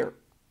out here.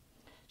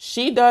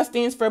 She does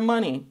things for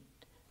money.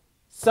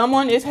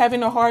 Someone is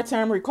having a hard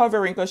time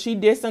recovering because she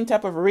did some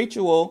type of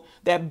ritual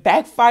that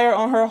backfired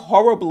on her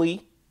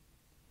horribly.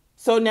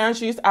 So now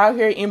she's out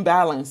here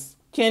imbalanced,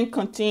 can't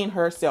contain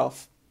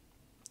herself,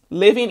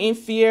 living in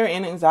fear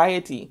and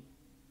anxiety.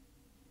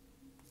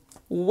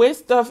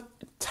 Waste of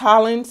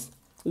talents,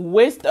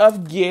 waste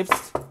of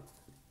gifts.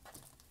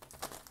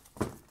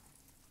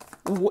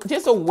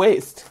 Just a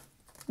waste.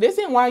 This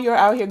ain't why you're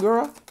out here,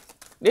 girl.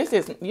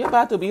 You're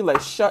about to be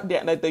like shut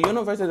down. Like the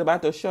universe is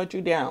about to shut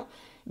you down.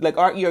 Like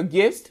your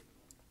gifts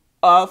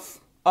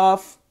off,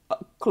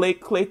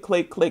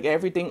 click,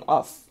 everything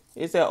off.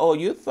 It said, oh,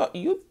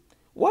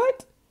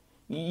 what?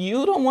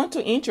 You don't want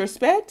to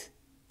introspect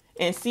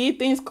and see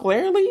things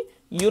clearly?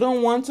 You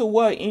don't want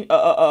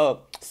to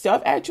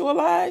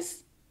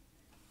self-actualize?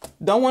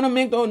 Don't want to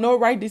make no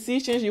right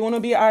decisions? You want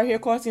to be out here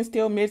causing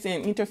stalemates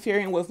and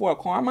interfering with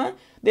karma?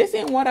 This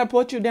ain't what I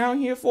put you down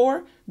here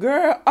for.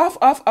 Girl,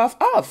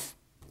 off.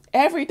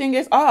 Everything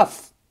is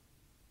off.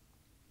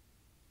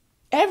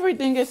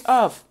 Everything is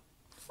off.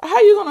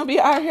 How you going to be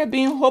out here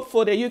being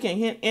hopeful that you can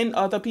end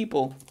other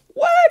people?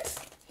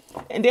 What?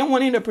 And then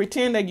wanting to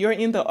pretend like you're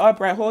in the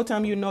upright whole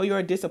time you know you're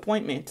a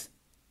disappointment.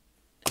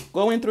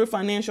 Going through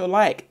financial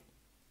lack.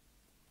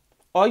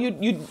 All you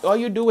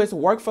do is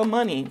work for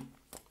money.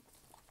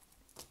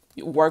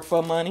 You work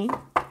for money.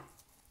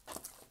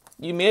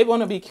 You may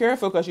want to be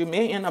careful because you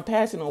may end up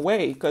passing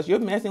away because you're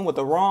messing with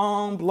the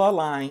wrong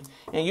bloodline.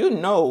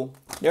 And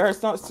there are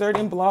some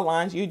certain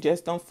bloodlines you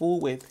just don't fool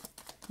with.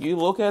 You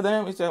look at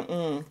them and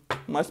say,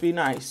 must be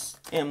nice,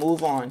 and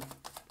move on.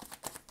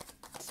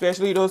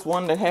 Especially those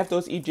ones that have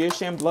those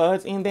Egyptian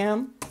bloods in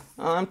them.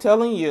 I'm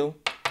telling you,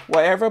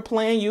 whatever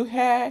plan you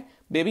had,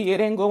 baby, it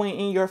ain't going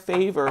in your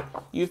favor.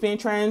 You've been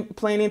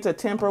planning to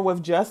temper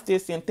with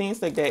justice and things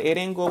like that. It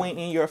ain't going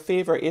in your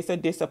favor. It's a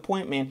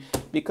disappointment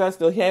because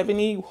the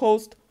heavenly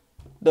host,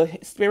 the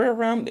spirit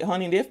realm,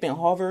 honey, they've been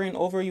hovering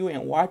over you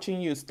and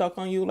watching you, stuck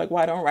on you like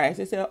white on rice.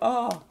 They said,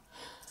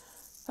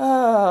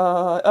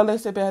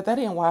 Elizabeth, that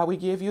ain't why we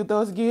give you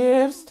those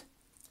gifts.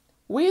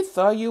 We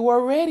thought you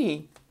were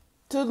ready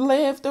to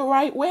live the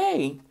right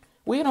way.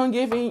 We've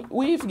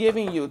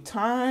given you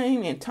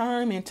time and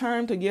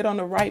time to get on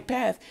the right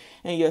path,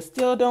 and you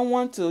still don't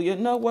want to. You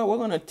know what? We're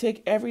going to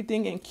take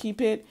everything and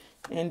keep it,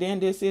 and then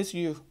this is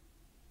you.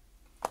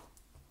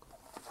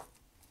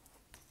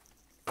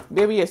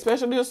 Baby,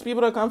 especially those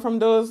people that come from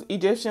those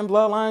Egyptian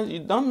bloodlines, you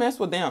don't mess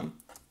with them.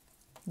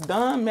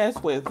 Don't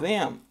mess with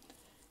them.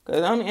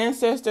 Because them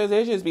ancestors,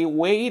 they just be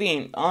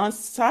waiting on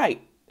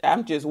sight.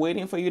 I'm just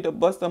waiting for you to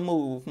bust a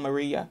move,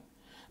 Maria.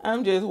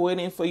 I'm just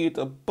waiting for you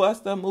to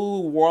bust a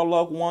move,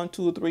 Warlock 1,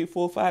 2, 3,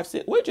 4, 5,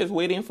 6. We're just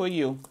waiting for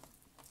you.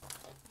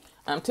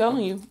 I'm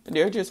telling you,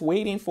 they're just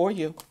waiting for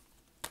you.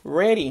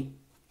 Ready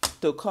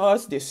to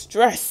cause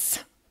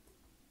distress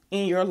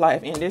in your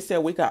life. And they said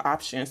we got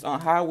options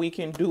on how we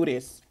can do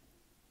this.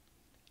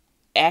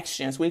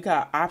 Actions. We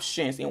got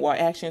options in what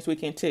actions we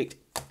can take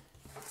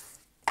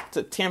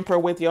to temper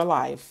with your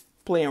life.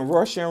 Playing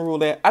Russian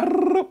roulette.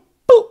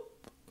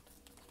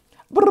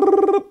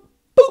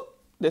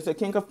 There's a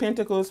King of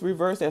Pentacles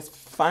reverse that's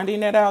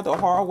finding that out the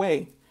hard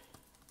way.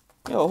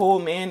 You're a whole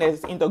man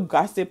that's into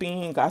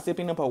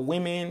gossiping about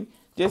women,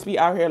 just be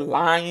out here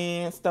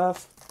lying and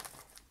stuff,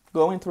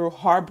 going through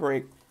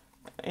heartbreak.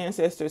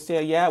 Ancestors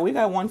said, yeah, we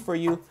got one for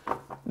you.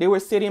 They were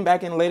sitting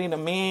back and letting the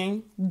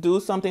man do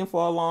something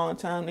for a long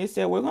time. They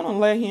said, we're going to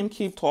let him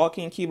keep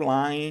talking, keep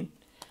lying,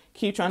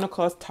 keep trying to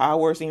cause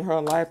towers in her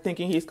life,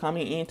 thinking he's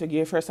coming in to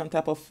give her some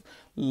type of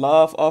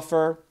love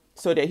offer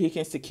so that he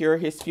can secure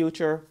his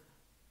future.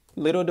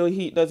 Little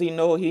does he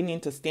know he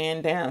needs to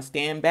stand down,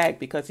 stand back,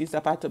 because he's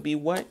about to be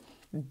what?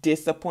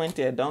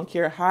 Disappointed. Don't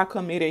care how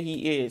committed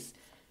he is.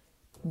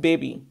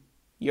 Baby,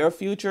 your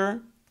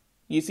future,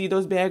 you see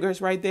those beggars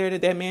right there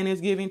that man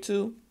is giving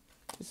to?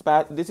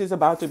 This is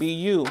about to be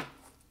you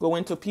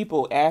going to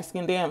people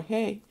asking them,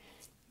 hey,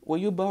 will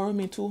you borrow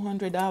me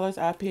 $200?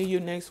 I'll pay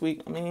you next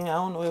week. I mean, I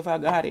don't know if I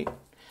got it.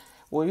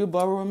 Will you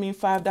borrow me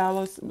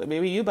 $5?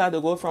 Baby, you about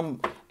to go from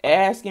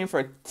asking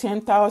for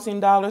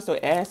 $10,000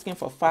 to asking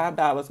for $5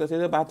 because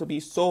it's about to be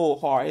so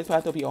hard. It's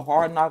about to be a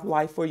hard knock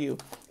life for you.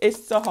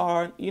 It's so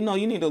hard. You know,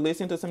 you need to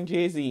listen to some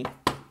Jay-Z.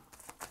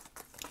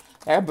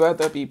 That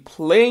brother be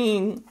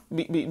playing,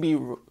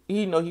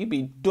 he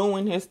be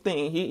doing his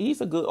thing. He's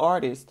a good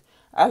artist.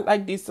 I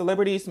like these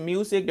celebrities'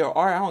 music, their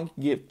art. I don't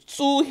give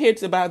two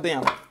hits about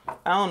them.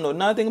 I don't know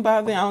nothing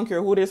about them. I don't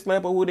care who they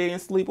slept or who they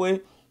didn't sleep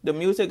with. The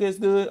music is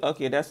good.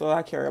 Okay, that's all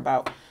I care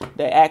about.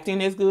 The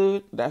acting is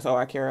good. That's all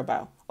I care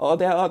about. All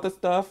that other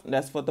stuff,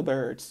 that's for the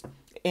birds.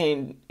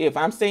 And if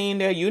I'm saying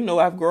that, you know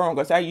I've grown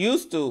because I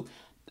used to.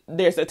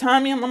 There's a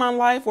time in my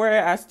life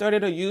where I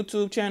started a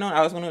YouTube channel.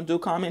 I was going to do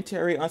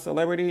commentary on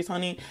celebrities,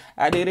 honey.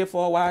 I did it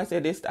for a while. I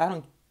said, I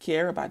don't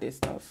care about this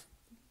stuff.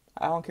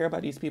 I don't care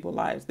about these people's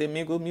lives. They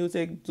make good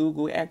music, do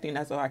good acting.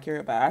 That's all I care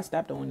about. I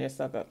stopped doing that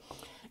sucker.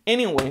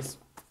 Anyways,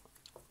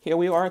 here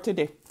we are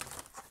today.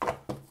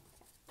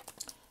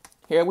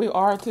 Here we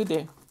are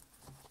today.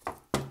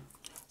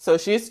 So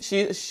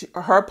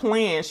her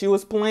plan, she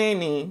was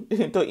planning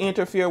to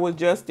interfere with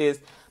justice.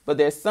 But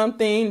there's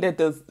something that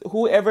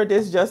whoever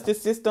this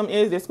justice system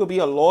is, this could be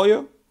a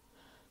lawyer.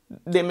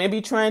 They may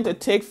be trying to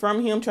take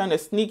from him, trying to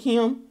sneak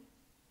him.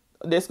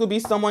 This could be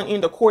someone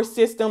in the court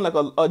system, like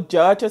a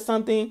judge or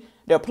something.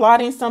 They're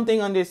plotting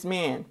something on this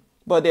man.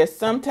 But there's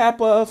some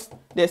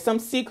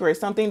secret,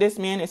 something this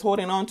man is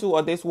holding on to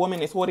or this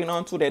woman is holding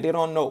on to that they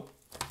don't know.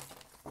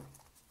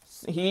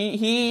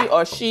 He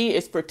or she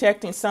is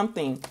protecting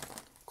something.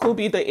 Could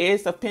be the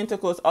Ace of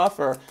Pentacles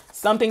offer,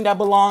 something that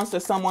belongs to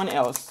someone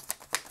else.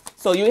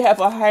 So you have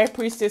a high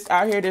priestess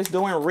out here that's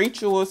doing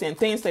rituals and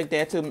things like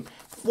that to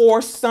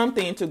force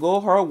something to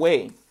go her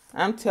way.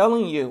 I'm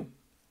telling you.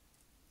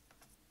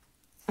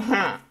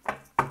 Trying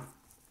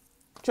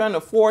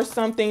to force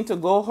something to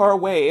go her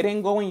way. It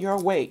ain't going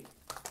your way.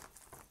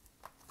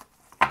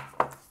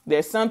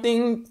 There's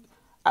something,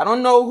 I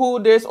don't know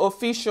who this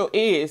official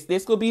is.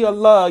 This could be a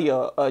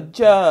lawyer, a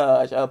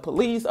judge, a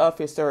police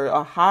officer,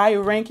 a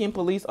high-ranking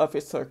police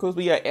officer. Could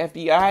be an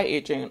FBI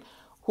agent.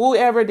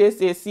 Whoever this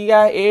is,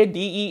 CIA,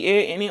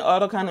 DEA, any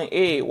other kind of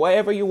A,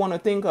 whatever you want to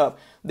think of.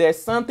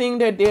 There's something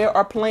that they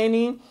are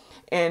planning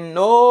and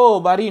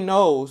nobody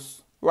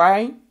knows,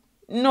 right?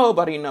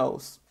 Nobody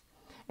knows.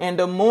 And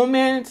the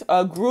moment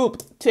a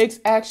group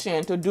takes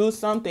action to do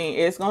something,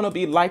 it's going to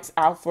be lights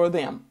out for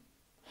them.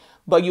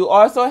 But you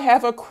also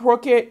have a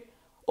crooked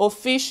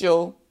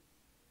official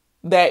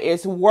that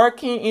is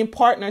working in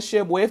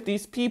partnership with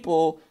these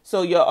people.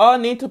 So you all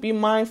need to be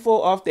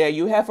mindful of that.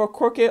 You have a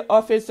crooked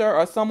officer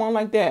or someone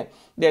like that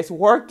that's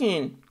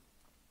working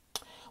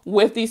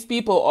with these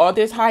people or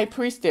this high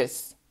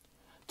priestess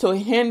to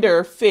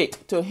hinder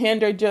fate, to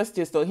hinder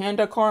justice, to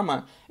hinder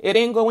karma. It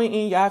ain't going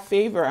in your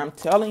favor. I'm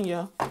telling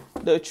you,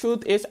 the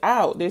truth is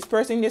out. This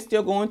person is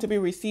still going to be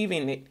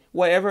receiving it,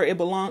 wherever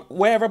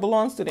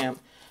belongs to them.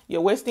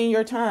 You're wasting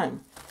your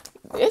time.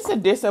 It's a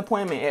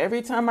disappointment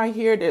every time I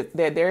hear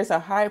that there's a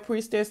high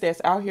priestess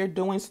that's out here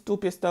doing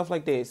stupid stuff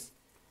like this.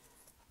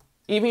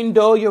 Even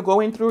though you're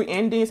going through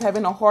endings,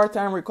 having a hard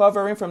time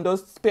recovering from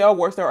those spell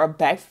works that are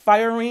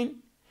backfiring,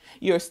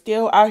 you're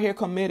still out here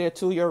committed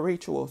to your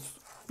rituals.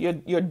 You're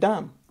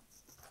dumb.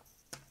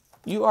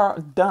 You are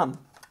dumb.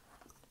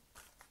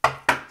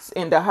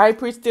 And the high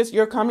priestess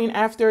you're coming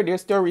after, they're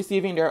still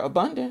receiving their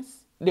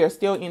abundance. They're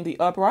still in the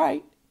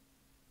upright.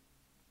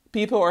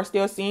 People are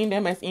still seeing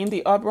them as in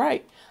the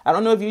upright. I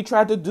don't know if you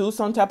tried to do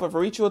some type of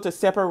ritual to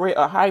separate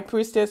a high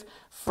priestess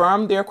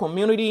from their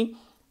community,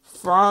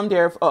 from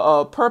their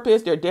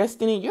purpose, their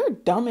destiny. You're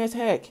dumb as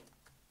heck.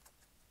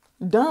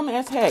 Dumb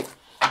as heck.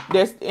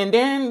 And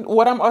then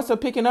what I'm also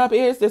picking up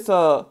is this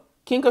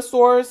King of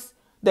Swords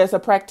that's a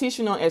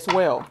practitioner as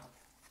well.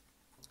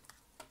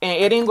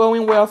 And it ain't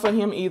going well for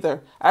him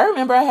either. I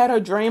remember I had a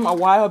dream a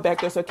while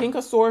back. There's a King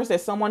of Swords that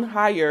someone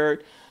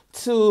hired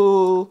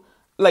to...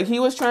 Like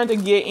he was trying to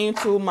get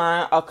into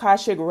my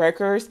Akashic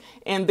records.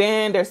 And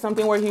then there's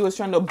something where he was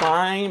trying to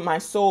bind my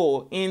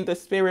soul in the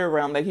spirit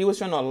realm. Like he was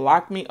trying to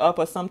lock me up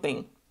or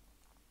something.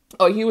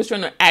 Or he was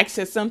trying to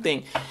access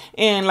something.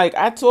 And like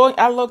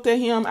I looked at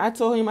him. I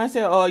told him, I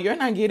said, oh, you're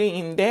not getting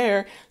in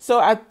there. So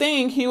I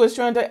think he was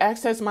trying to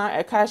access my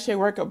Akashic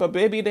record. But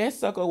baby, that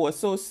sucker was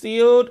so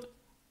sealed.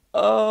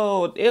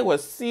 Oh, it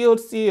was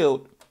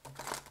sealed.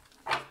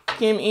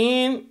 Came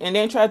in and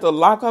then tried to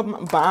lock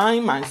up,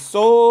 bind my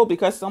soul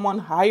because someone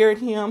hired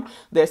him.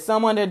 There's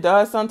someone that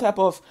does some type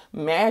of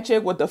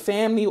magic with the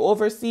family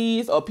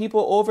overseas or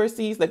people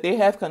overseas, like they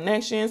have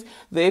connections.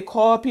 They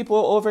call people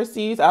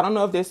overseas. I don't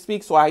know if they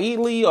speak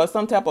Swahili or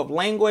some type of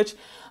language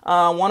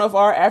one of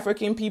our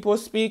African people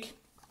speak.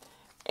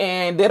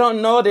 And they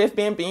don't know they've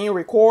been being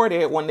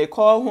recorded. When they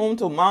call home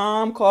to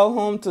mom, call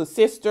home to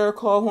sister,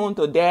 call home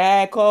to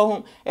dad, call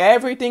home,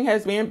 everything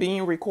has been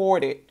being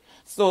recorded.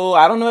 So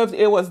I don't know if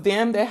it was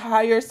them that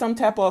hired some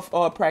type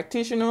of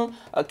practitioner,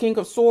 a king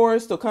of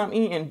swords, to come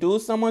in and do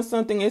someone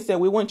something. It said,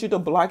 we want you to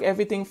block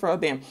everything from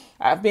them.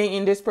 I've been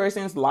in this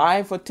person's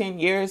life for 10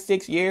 years,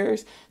 6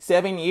 years,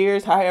 7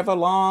 years, however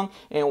long.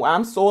 And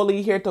I'm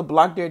solely here to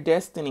block their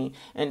destiny.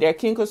 And their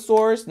king of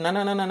swords,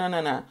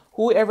 no.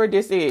 Whoever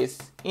this is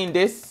in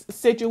this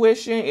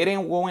situation, it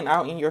ain't going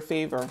out in your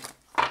favor.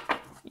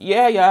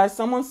 Yeah,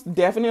 someone's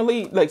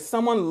definitely, like,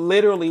 someone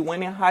literally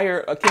went and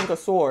hired a king of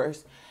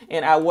swords.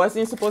 And I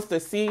wasn't supposed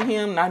to see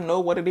him, not know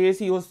what it is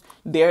he was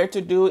there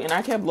to do. And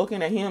I kept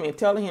looking at him and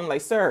telling him,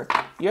 like, sir,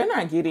 you're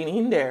not getting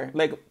in there.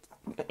 Like,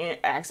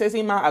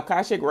 accessing my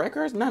Akashic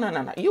records?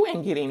 No. You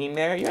ain't getting in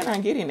there. You're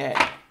not getting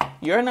that.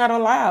 You're not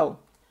allowed.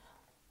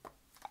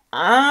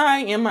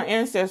 I and my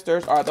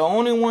ancestors are the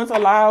only ones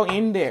allowed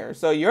in there.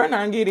 So you're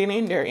not getting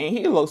in there. And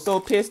he looked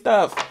so pissed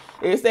off.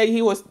 It said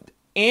he was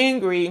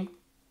angry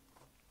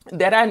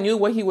that I knew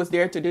what he was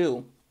there to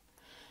do.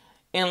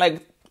 And,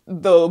 like,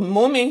 the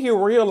moment he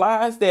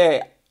realized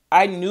that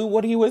I knew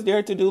what he was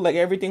there to do, like,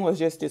 everything was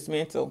just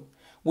dismantled.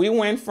 We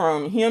went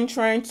from him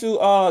trying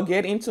to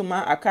get into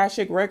my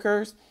Akashic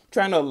records,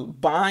 trying to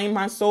bind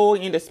my soul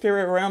in the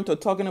spirit realm, to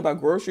talking about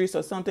groceries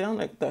or something. I'm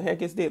like, the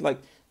heck is this? Like,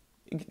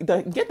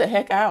 get the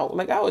heck out.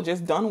 Like, I was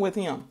just done with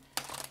him.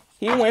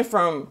 He went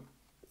from,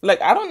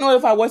 like, I don't know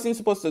if I wasn't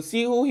supposed to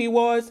see who he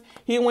was.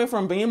 He went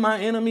from being my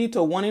enemy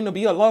to wanting to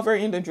be a lover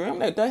in the dream.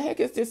 Like, the heck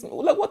is this?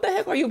 Like, what the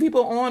heck are you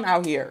people on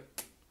out here?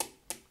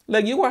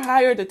 Like, you were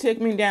hired to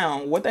take me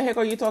down. What the heck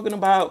are you talking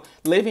about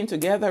living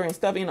together and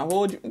stuff in a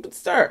whole...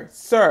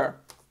 Sir,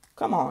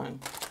 come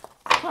on.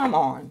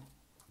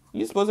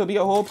 You're supposed to be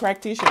a whole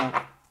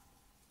practitioner.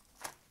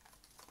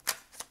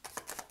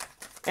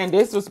 And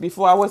this was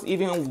before I was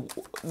even,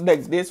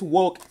 like, this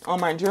woke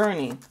on my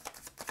journey.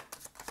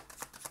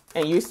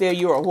 And you say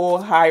you're a whole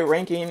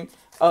high-ranking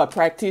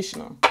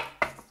practitioner.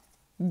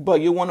 But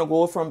you want to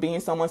go from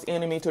being someone's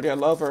enemy to their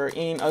lover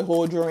in a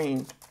whole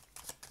dream.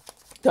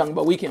 Talking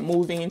about we can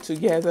move in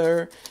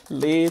together,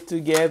 live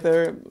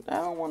together. I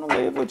don't want to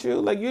live with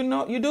you. Like, you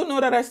do know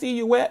that I see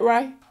you wet,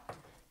 right?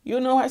 You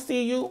know I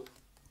see you.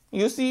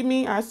 You see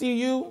me, I see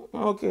you.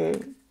 Okay.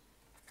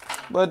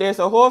 But there's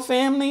a whole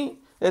family.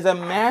 There's a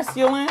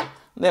masculine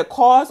that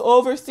calls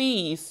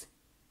overseas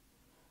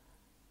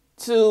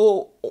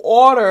to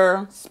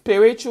order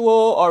spiritual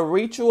or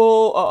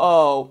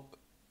ritual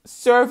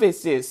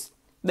services.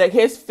 Like,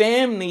 his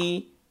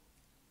family,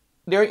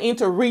 they're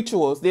into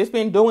rituals. They've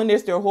been doing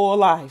this their whole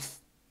life.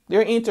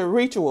 They're into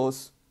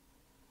rituals.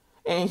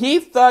 And he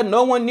thought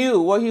no one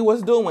knew what he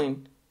was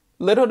doing.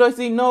 Little does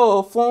he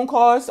know, phone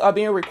calls are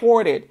being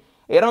recorded.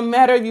 It don't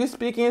matter if you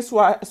speak in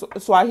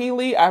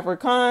Swahili,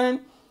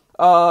 Afrikaan,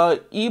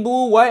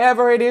 Igbo,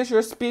 whatever it is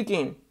you're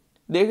speaking.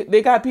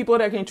 They got people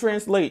that can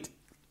translate.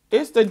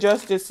 It's the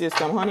justice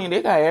system, honey.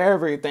 They got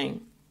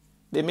everything.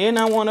 They may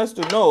not want us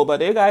to know,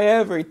 but they got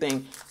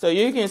everything. So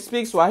you can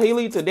speak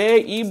Swahili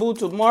today, Igbo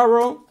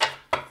tomorrow.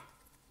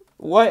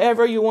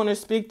 Whatever you want to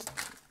speak,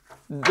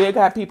 they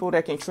got people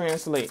that can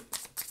translate.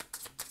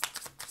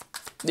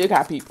 They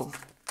got people.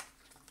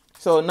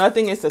 So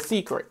nothing is a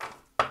secret.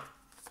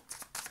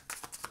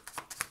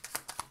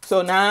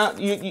 So now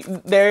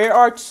there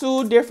are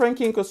two different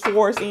king of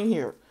swords in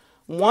here.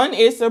 One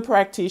is a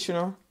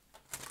practitioner,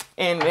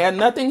 and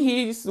nothing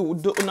he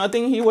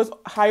was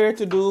hired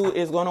to do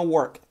is gonna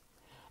work.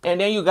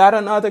 And then you got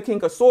another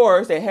king of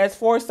swords that has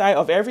foresight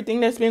of everything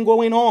that's been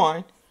going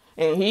on.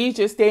 And he's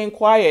just staying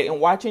quiet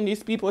and watching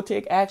these people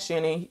take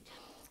action. And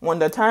when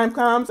the time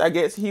comes, I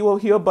guess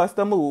he'll bust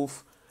a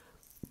move.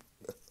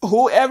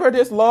 Whoever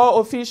this law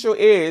official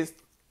is,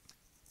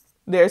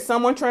 there's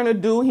someone trying to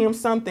do him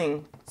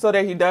something so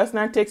that he does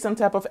not take some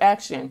type of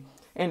action.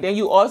 And then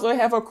you also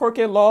have a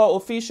crooked law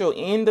official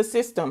in the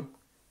system.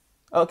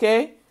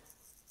 Okay?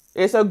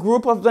 It's a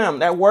group of them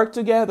that work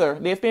together.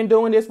 They've been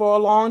doing this for a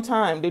long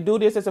time. They do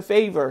this as a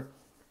favor.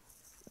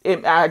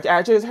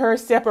 I just heard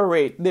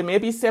separate. They may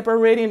be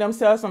separating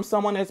themselves from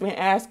someone that's been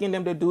asking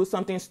them to do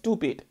something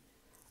stupid.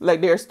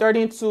 Like, they're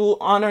starting to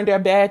honor their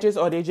badges,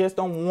 or they just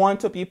don't want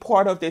to be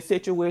part of the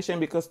situation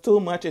because too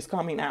much is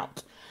coming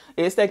out.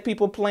 It's like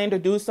people plan to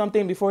do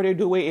something before they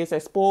do it is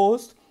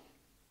exposed,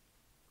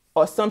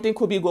 or something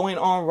could be going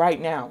on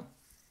right now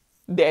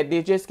that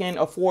they just can't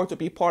afford to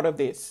be part of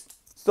this.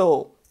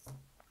 So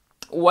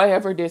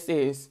whatever this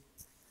is,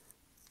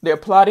 they're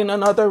planning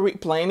another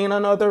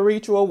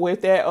ritual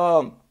with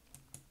that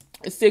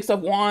Six of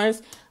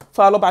Wands.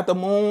 followed by the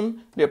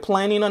moon. They're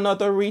planning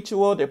another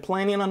ritual. They're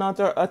planning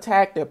another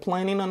attack. They're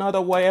planning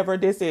another whatever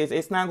this is.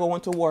 It's not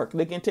going to work.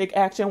 They can take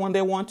action when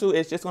they want to.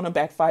 It's just going to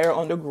backfire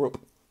on the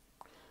group.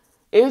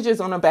 It's just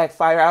going to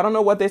backfire. I don't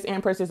know what this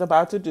Empress is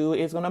about to do.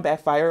 It's going to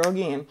backfire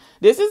again.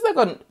 This is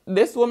like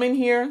this woman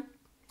here.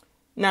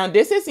 Now,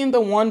 this isn't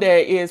the one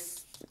that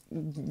is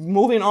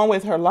moving on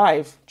with her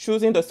life,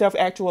 choosing to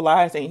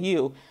self-actualize and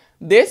heal.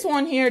 This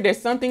one here,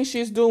 there's something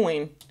she's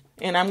doing.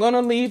 And I'm going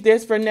to leave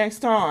this for next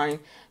time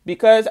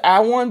because I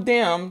want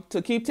them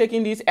to keep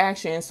taking these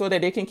actions so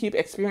that they can keep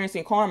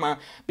experiencing karma.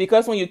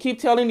 Because when you keep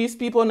telling these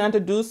people not to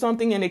do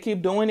something and they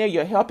keep doing it,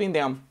 you're helping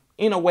them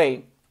in a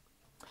way.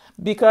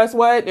 Because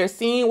what? They're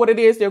seeing what it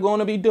is they're going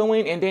to be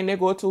doing, and then they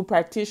go to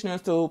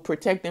practitioners to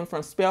protect them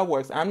from spell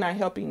works. I'm not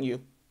helping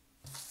you.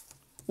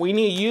 We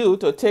need you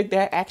to take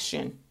that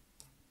action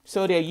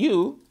so that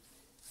you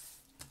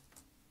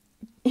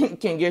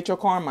can get your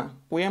karma.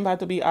 We ain't about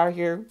to be out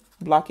here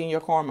blocking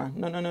your karma.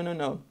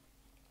 No.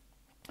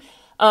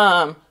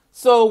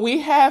 So we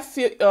have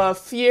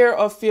fear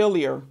of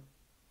failure.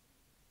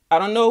 I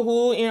don't know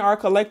who in our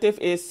collective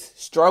is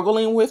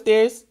struggling with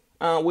this.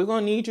 We're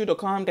going to need you to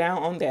calm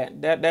down on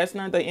that. That's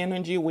not the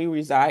energy we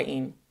reside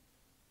in.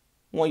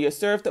 When you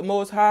serve the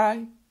Most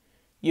High,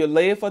 you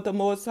live for the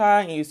Most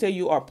High, and you say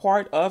you are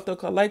part of the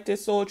collective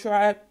soul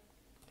tribe,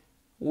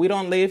 we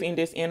don't live in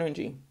this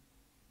energy.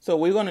 So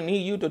we're going to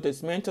need you to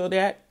dismantle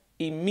that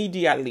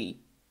immediately.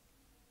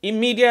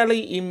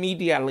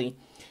 Immediately.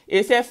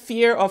 It says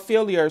fear of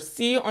failure.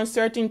 See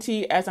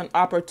uncertainty as an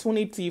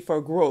opportunity for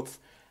growth.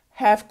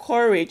 Have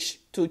courage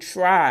to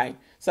try.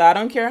 So I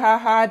don't care how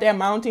high that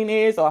mountain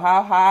is or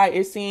how high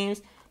it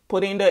seems.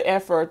 Put in the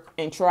effort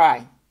and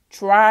try.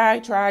 Try.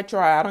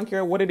 I don't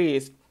care what it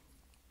is.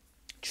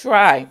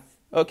 Try.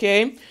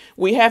 Okay.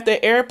 We have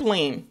the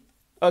airplane.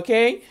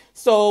 Okay.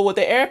 So with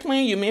the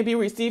airplane, you may be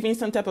receiving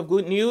some type of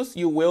good news.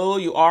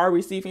 You are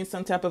receiving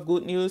some type of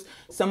good news.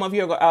 Some of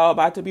you are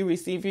about to be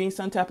receiving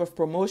some type of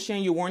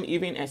promotion you weren't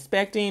even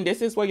expecting.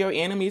 This is what your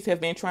enemies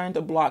have been trying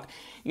to block.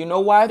 You know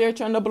why they're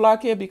trying to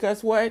block it?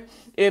 Because what?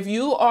 If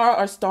you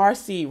are a star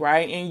seed,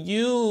 right, and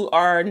you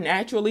are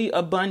naturally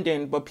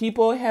abundant, but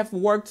people have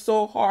worked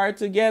so hard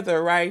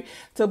together, right,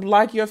 to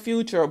block your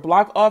future,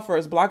 block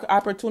offers, block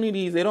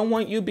opportunities. They don't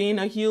want you being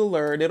a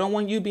healer. They don't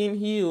want you being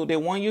healed. They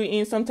want you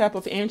in some type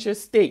of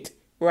anxious state,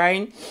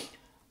 right?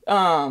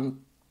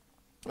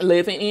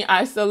 Living in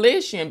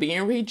isolation,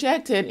 being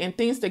rejected, and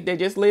things like that,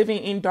 just living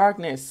in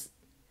darkness,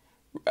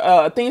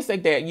 things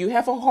like that. You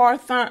have a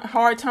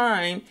hard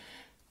time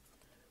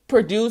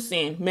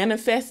producing,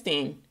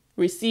 manifesting,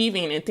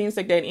 receiving, and things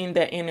like that in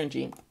that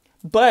energy.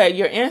 But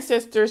your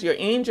ancestors, your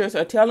angels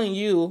are telling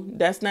you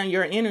that's not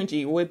your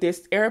energy. With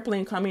this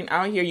airplane coming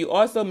out here, you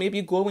also may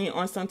be going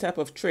on some type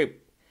of trip.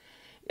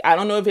 I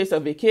don't know if it's a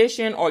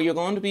vacation or you're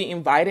going to be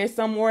invited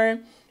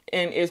somewhere,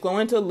 and it's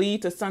going to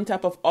lead to some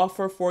type of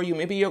offer for you.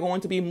 Maybe you're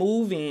going to be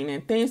moving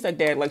and things like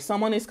that. Like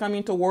someone is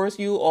coming towards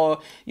you, or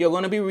you're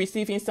going to be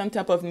receiving some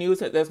type of news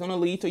that's going to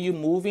lead to you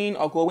moving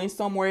or going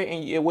somewhere,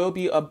 and it will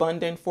be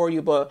abundant for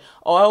you. But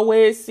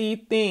always see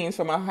things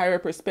from a higher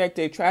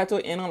perspective. Try to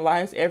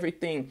analyze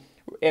everything.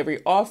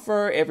 Every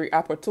offer, every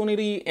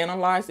opportunity,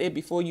 analyze it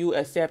before you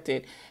accept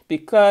it,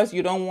 because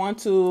you don't want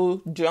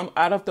to jump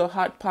out of the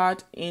hot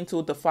pot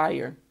into the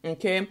fire.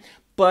 Okay.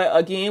 But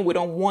again, we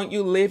don't want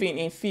you living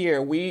in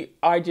fear. We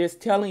are just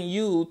telling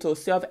you to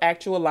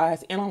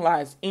self-actualize,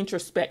 analyze,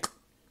 introspect.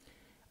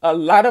 A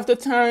lot of the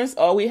times,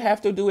 all we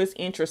have to do is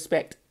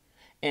introspect.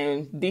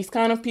 And these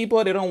kind of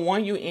people, they don't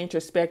want you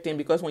introspecting,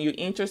 because when you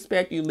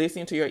introspect, you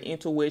listen to your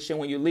intuition.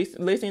 When you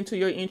listen to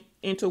your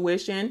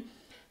intuition,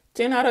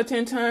 10 out of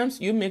 10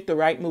 times, you make the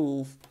right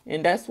move.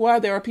 And that's why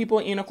there are people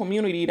in a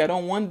community that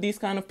don't want these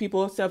kind of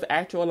people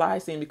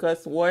self-actualizing,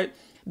 because what?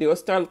 They'll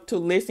start to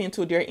listen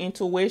to their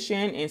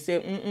intuition and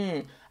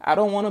say, I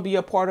don't want to be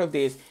a part of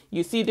this.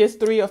 You see this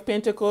 3 of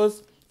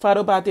Pentacles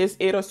followed by this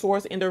 8 of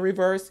Swords in the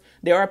reverse.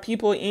 There are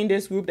people in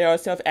this group that are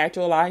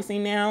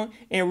self-actualizing now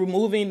and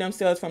removing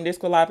themselves from this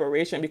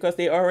collaboration, because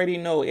they already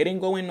know it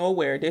ain't going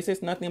nowhere. This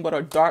is nothing but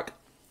a dark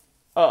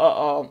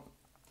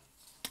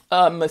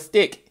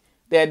mistake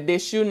that they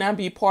should not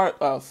be part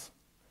of.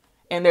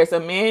 And there's a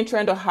man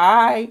trying to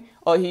hide,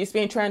 or he's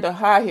been trying to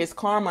hide his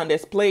karma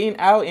that's playing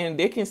out, and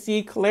they can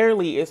see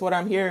clearly, is what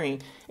I'm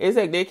hearing. It's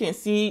like they can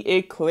see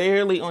it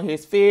clearly on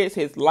his face,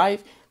 his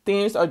life.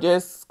 Things are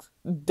just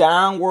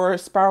downward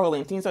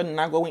spiraling. Things are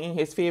not going in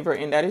his favor.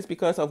 And that is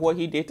because of what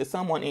he did to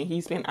someone. And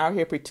he's been out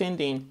here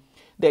pretending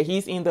that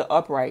he's in the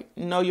upright.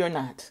 No, you're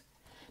not.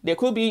 There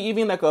could be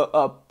even like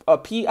a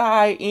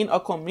PI in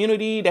a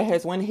community that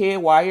has went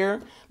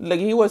haywire. Like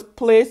he was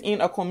placed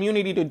in a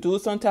community to do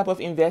some type of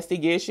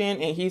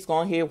investigation, and he's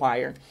gone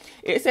haywire.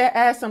 It said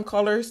add some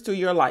colors to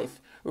your life.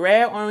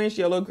 Red, orange,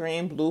 yellow,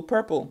 green, blue,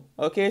 purple.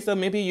 Okay, so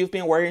maybe you've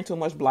been wearing too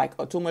much black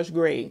or too much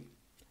gray.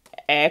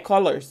 Add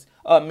colors.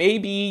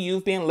 Maybe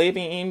you've been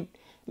living in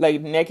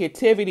like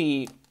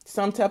negativity,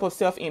 some type of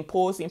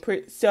self-imposed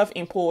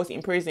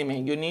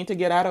imprisonment. You need to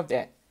get out of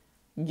that.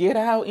 Get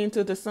out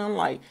into the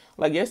sunlight.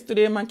 Like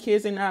yesterday, my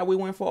kids and I, we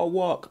went for a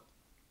walk.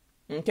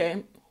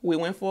 Okay, we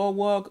went for a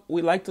walk.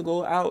 We like to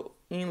go out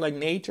in like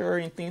nature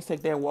and things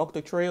like that, walk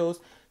the trails.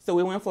 So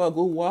we went for a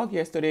good walk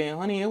yesterday, and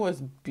honey, it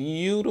was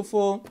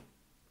beautiful.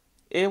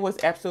 It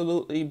was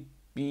absolutely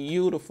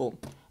beautiful.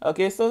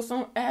 Okay,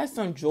 so add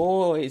some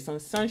joy, some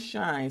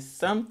sunshine,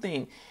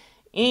 something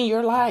in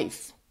your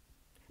life.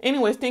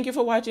 Anyways, thank you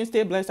for watching.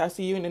 Stay blessed. I'll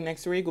see you in the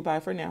next read.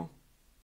 Goodbye for now.